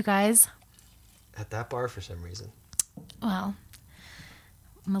trouble, you guys. At that bar for some reason. Well,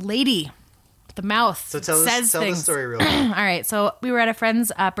 I'm a lady with the mouth. So tell says the things. story real quick. All right, so we were at a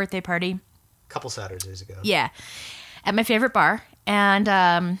friend's birthday party. Couple Saturdays ago. Yeah, at my favorite bar, and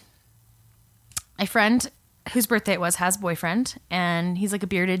my friend whose birthday it was has a boyfriend, and he's like a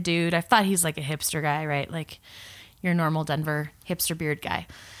bearded dude. I thought he's like a hipster guy, right? Like your normal Denver hipster beard guy.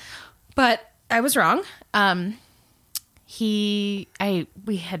 But I was wrong.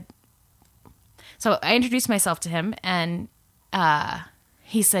 So I introduced myself to him, and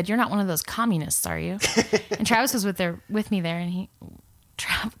he said, "You're not one of those communists, are you?" And Travis was with me there, and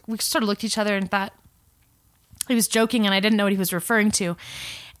we sort of looked at each other and thought he was joking, and I didn't know what he was referring to.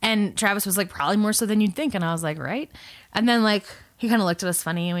 And Travis was like, "Probably more so than you'd think," and I was like, "Right." And then like he kind of looked at us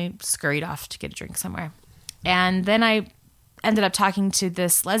funny, and we scurried off to get a drink somewhere. And then I ended up talking to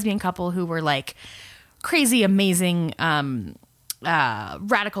this lesbian couple who were like crazy, amazing, radical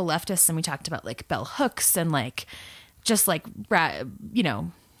leftists, and we talked about like bell hooks and like just like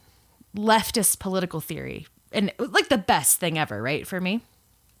leftist political theory, and it was like the best thing ever, right? For me,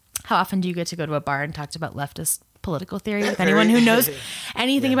 how often do you get to go to a bar and talk about leftist political theory with anyone who knows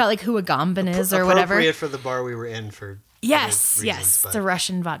anything about like who Agamben is or whatever? Appropriate for the bar we were in for Yes, other reasons, yes, but- it's a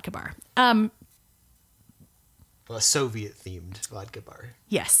Russian vodka bar. Well, a Soviet-themed vodka bar.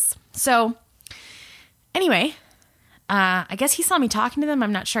 Yes. So anyway, I guess he saw me talking to them.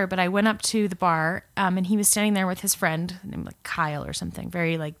 I'm not sure, but I went up to the bar, and he was standing there with his friend named like Kyle or something,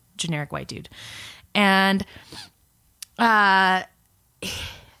 very like generic white dude. And I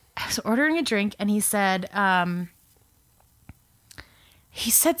was ordering a drink, and he said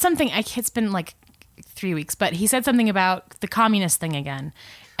something. It's been like 3 weeks, but he said something about the communist thing again.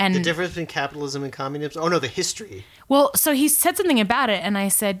 And The difference between capitalism and communism? Oh, no, the history. well, so he said something about it, and I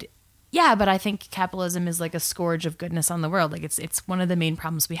said, yeah, but I think capitalism is like a scourge of goodness on the world. Like it's one of the main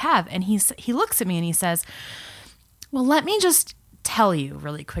problems we have. And he looks at me and he says, well, let me just tell you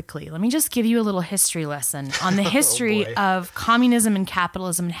really quickly. Let me just give you a little history lesson on the history boy. of communism and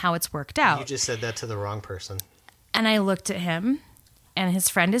capitalism and how it's worked out. You just said that to the wrong person. And I looked at him, and his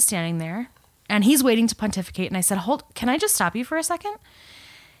friend is standing there, and he's waiting to pontificate. And I said, can I just stop you for a second?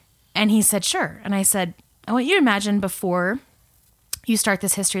 And he said, sure. And I said, I want you to imagine before you start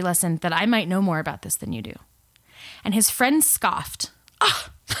this history lesson that I might know more about this than you do. And his friend scoffed. Oh,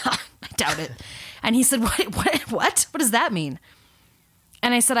 I doubt it. And he said, what? What does that mean?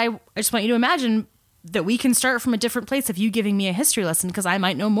 And I said, I just want you to imagine that we can start from a different place of you giving me a history lesson because I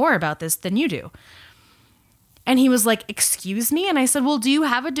might know more about this than you do. And he was like, excuse me? And I said, well, do you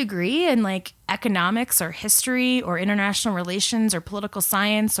have a degree in like economics or history or international relations or political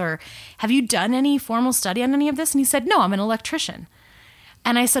science, or have you done any formal study on any of this? And he said, no, I'm an electrician.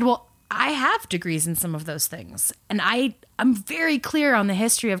 And I said, well, I have degrees in some of those things. And I'm very clear on the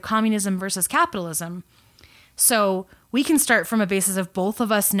history of communism versus capitalism. So we can start from a basis of both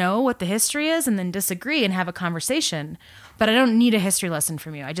of us know what the history is and then disagree and have a conversation. But I don't need a history lesson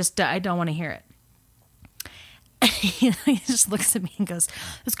from you. I don't want to hear it. He just looks at me and goes,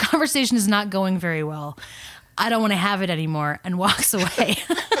 this conversation is not going very well. I don't want to have it anymore, and walks away.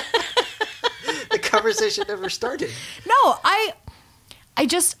 The conversation never started. No, I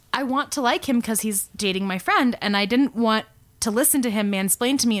want to like him because he's dating my friend, and I didn't want to listen to him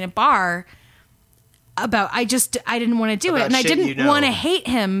mansplain to me in a bar about, I didn't want to do it. About And I shit didn't you know. want to hate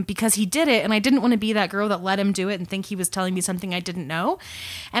him because he did it. And I didn't want to be that girl that let him do it and think he was telling me something I didn't know.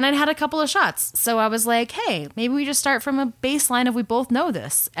 And I'd had a couple of shots. So I was like, hey, maybe we just start from a baseline of we both know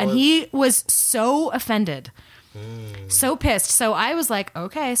this. And Well, he was so offended. So pissed. So I was like,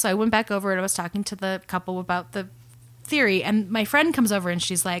 okay. So I went back over and I was talking to the couple about the theory. And my friend comes over and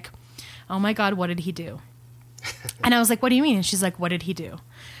she's like, oh my God, what did he do? And I was like, what do you mean? And she's like, what did he do?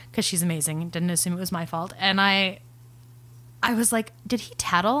 Because she's amazing and didn't assume it was my fault. And I was like, did he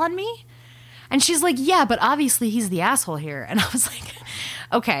tattle on me? And she's like, yeah, but obviously he's the asshole here. And I was like,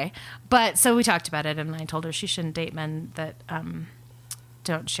 okay. But so we talked about it, and I told her she shouldn't date men that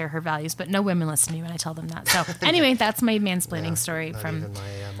don't share her values. But no women listen to me when I tell them that. So anyway, that's my mansplaining story Not from even my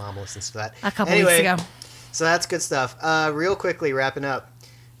mom listens to that. a couple Anyway, weeks ago. So that's good stuff. Real quickly, wrapping up.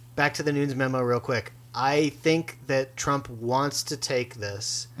 Back to the Nunes memo real quick. I think that Trump wants to take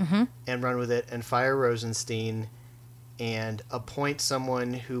this and run with it and fire Rosenstein and appoint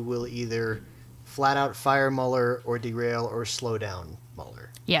someone who will either flat out fire Mueller or derail or slow down Mueller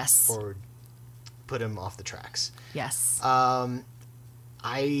Yes. or put him off the tracks. Yes.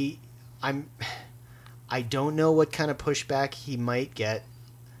 I I don't know what kind of pushback he might get.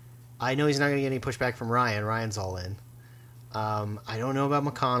 I know he's not going to get any pushback from Ryan. Ryan's all in. I don't know about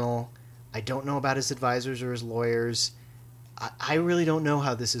McConnell. I don't know about his advisors or his lawyers. I really don't know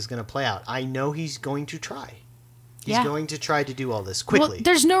how this is going to play out. I know he's going to try. He's going to try to do all this quickly. Well,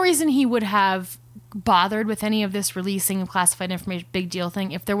 there's no reason he would have bothered with any of this releasing of classified information, big deal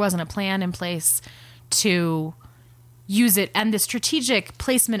thing, if there wasn't a plan in place to use it. And the strategic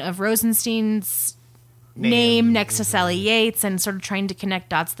placement of Rosenstein's name next to Sally Yates and sort of trying to connect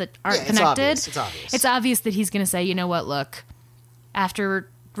dots that aren't connected. It's obvious. It's obvious that he's going to say, you know what, look, after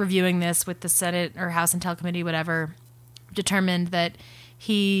reviewing this with the Senate or House Intel Committee, whatever, determined that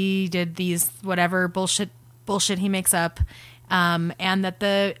he did these whatever bullshit he makes up, and that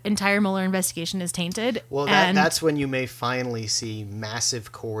the entire Mueller investigation is tainted. Well, that's when you may finally see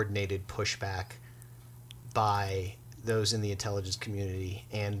massive coordinated pushback by those in the intelligence community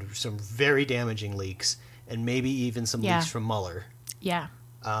and some very damaging leaks, and maybe even some leaks from Mueller. Yeah.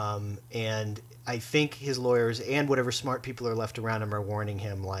 And I think his lawyers and whatever smart people are left around him are warning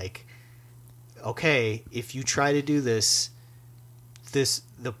him, like, okay, if you try to do this,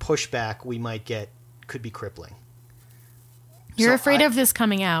 the pushback we might get could be crippling. You're afraid of this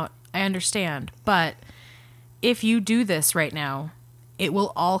coming out. I understand. But if you do this right now, it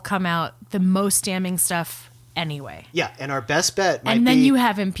will all come out, the most damning stuff anyway. Yeah, and our best bet might be... And then you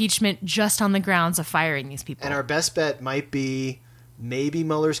have impeachment just on the grounds of firing these people. And our best bet might be maybe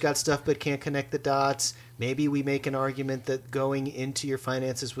Mueller's got stuff but can't connect the dots. Maybe we make an argument that going into your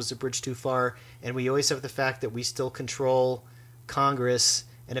finances was a bridge too far. And we always have the fact that we still control Congress.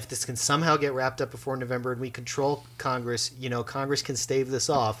 And if this can somehow get wrapped up before November and we control Congress, Congress can stave this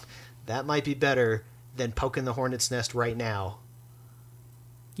off. That might be better than poking the hornet's nest right now.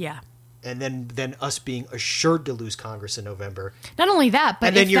 Yeah. And then us being assured to lose Congress in November. Not only that,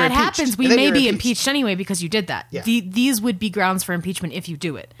 but if that happens, we may be impeached anyway because you did that. Yeah. These would be grounds for impeachment if you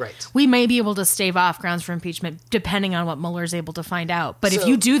do it. Right. We may be able to stave off grounds for impeachment depending on what Mueller is able to find out. But if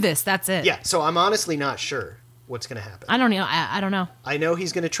you do this, that's it. Yeah, so I'm honestly not sure what's going to happen. I don't know. I don't know. I know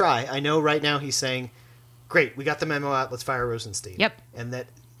he's going to try. I know right now he's saying, great, we got the memo out, let's fire Rosenstein. Yep. And that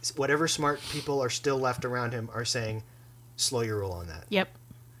whatever smart people are still left around him are saying, slow your roll on that. Yep.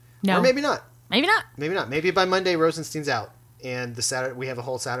 No. Or maybe not. Maybe not. Maybe not. Maybe by Monday Rosenstein's out and we have a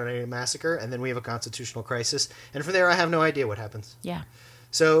whole Saturday Night Massacre and then we have a constitutional crisis. And from there I have no idea what happens. Yeah.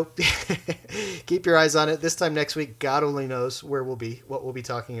 So keep your eyes on it. This time next week, God only knows where we'll be, what we'll be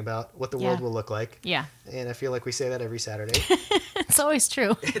talking about, what the world will look like. Yeah. And I feel like we say that every Saturday. It's always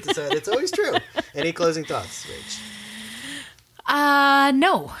true. It's always true. Any closing thoughts, Rach?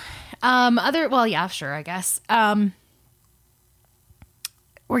 No. Yeah, sure, I guess.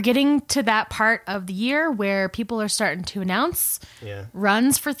 We're getting to that part of the year where people are starting to announce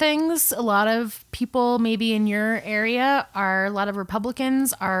runs for things. A lot of people maybe in your area a lot of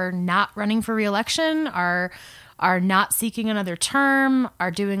Republicans are not running for re-election, are not seeking another term,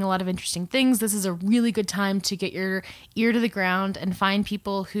 are doing a lot of interesting things. This is a really good time to get your ear to the ground and find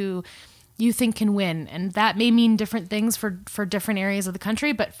people who you think can win. And that may mean different things for different areas of the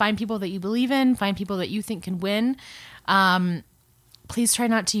country, but find people that you believe in, find people that you think can win. Please try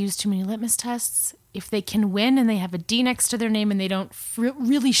not to use too many litmus tests. If they can win and they have a D next to their name and they don't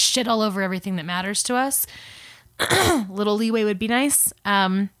really shit all over everything that matters to us, a little leeway would be nice.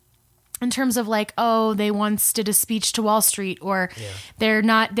 In terms of like, oh, they once did a speech to Wall Street, or they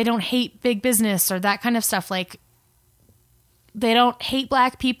don't hate big business or that kind of stuff. Like, they don't hate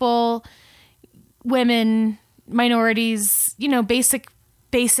black people, women, minorities,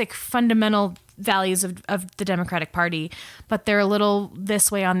 basic fundamental values of the Democratic Party, but they're a little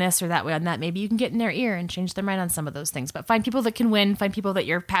this way on this or that way on that. Maybe you can get in their ear and change their mind on some of those things, but find people that can win, find people that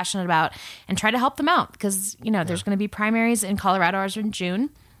you're passionate about, and try to help them out, because there's going to be primaries in Colorado ours are in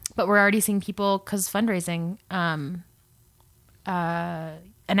June, but we're already seeing people, because fundraising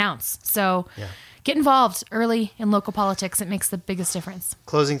announce. So get involved early in local politics. It makes the biggest difference.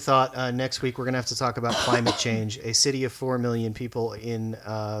 Closing thought, next week we're going to have to talk about climate change. A city of 4 million people in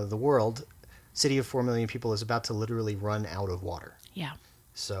the world, city of 4 million people is about to literally run out of water. Yeah.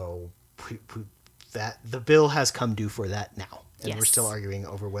 So that the bill has come due for that now. And we're Yes. still arguing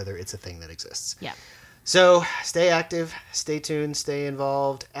over whether it's a thing that exists. Yeah. So stay active, stay tuned, stay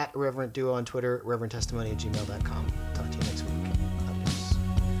involved. @Irreverent Duo on Twitter, irreverenttestimony@gmail.com.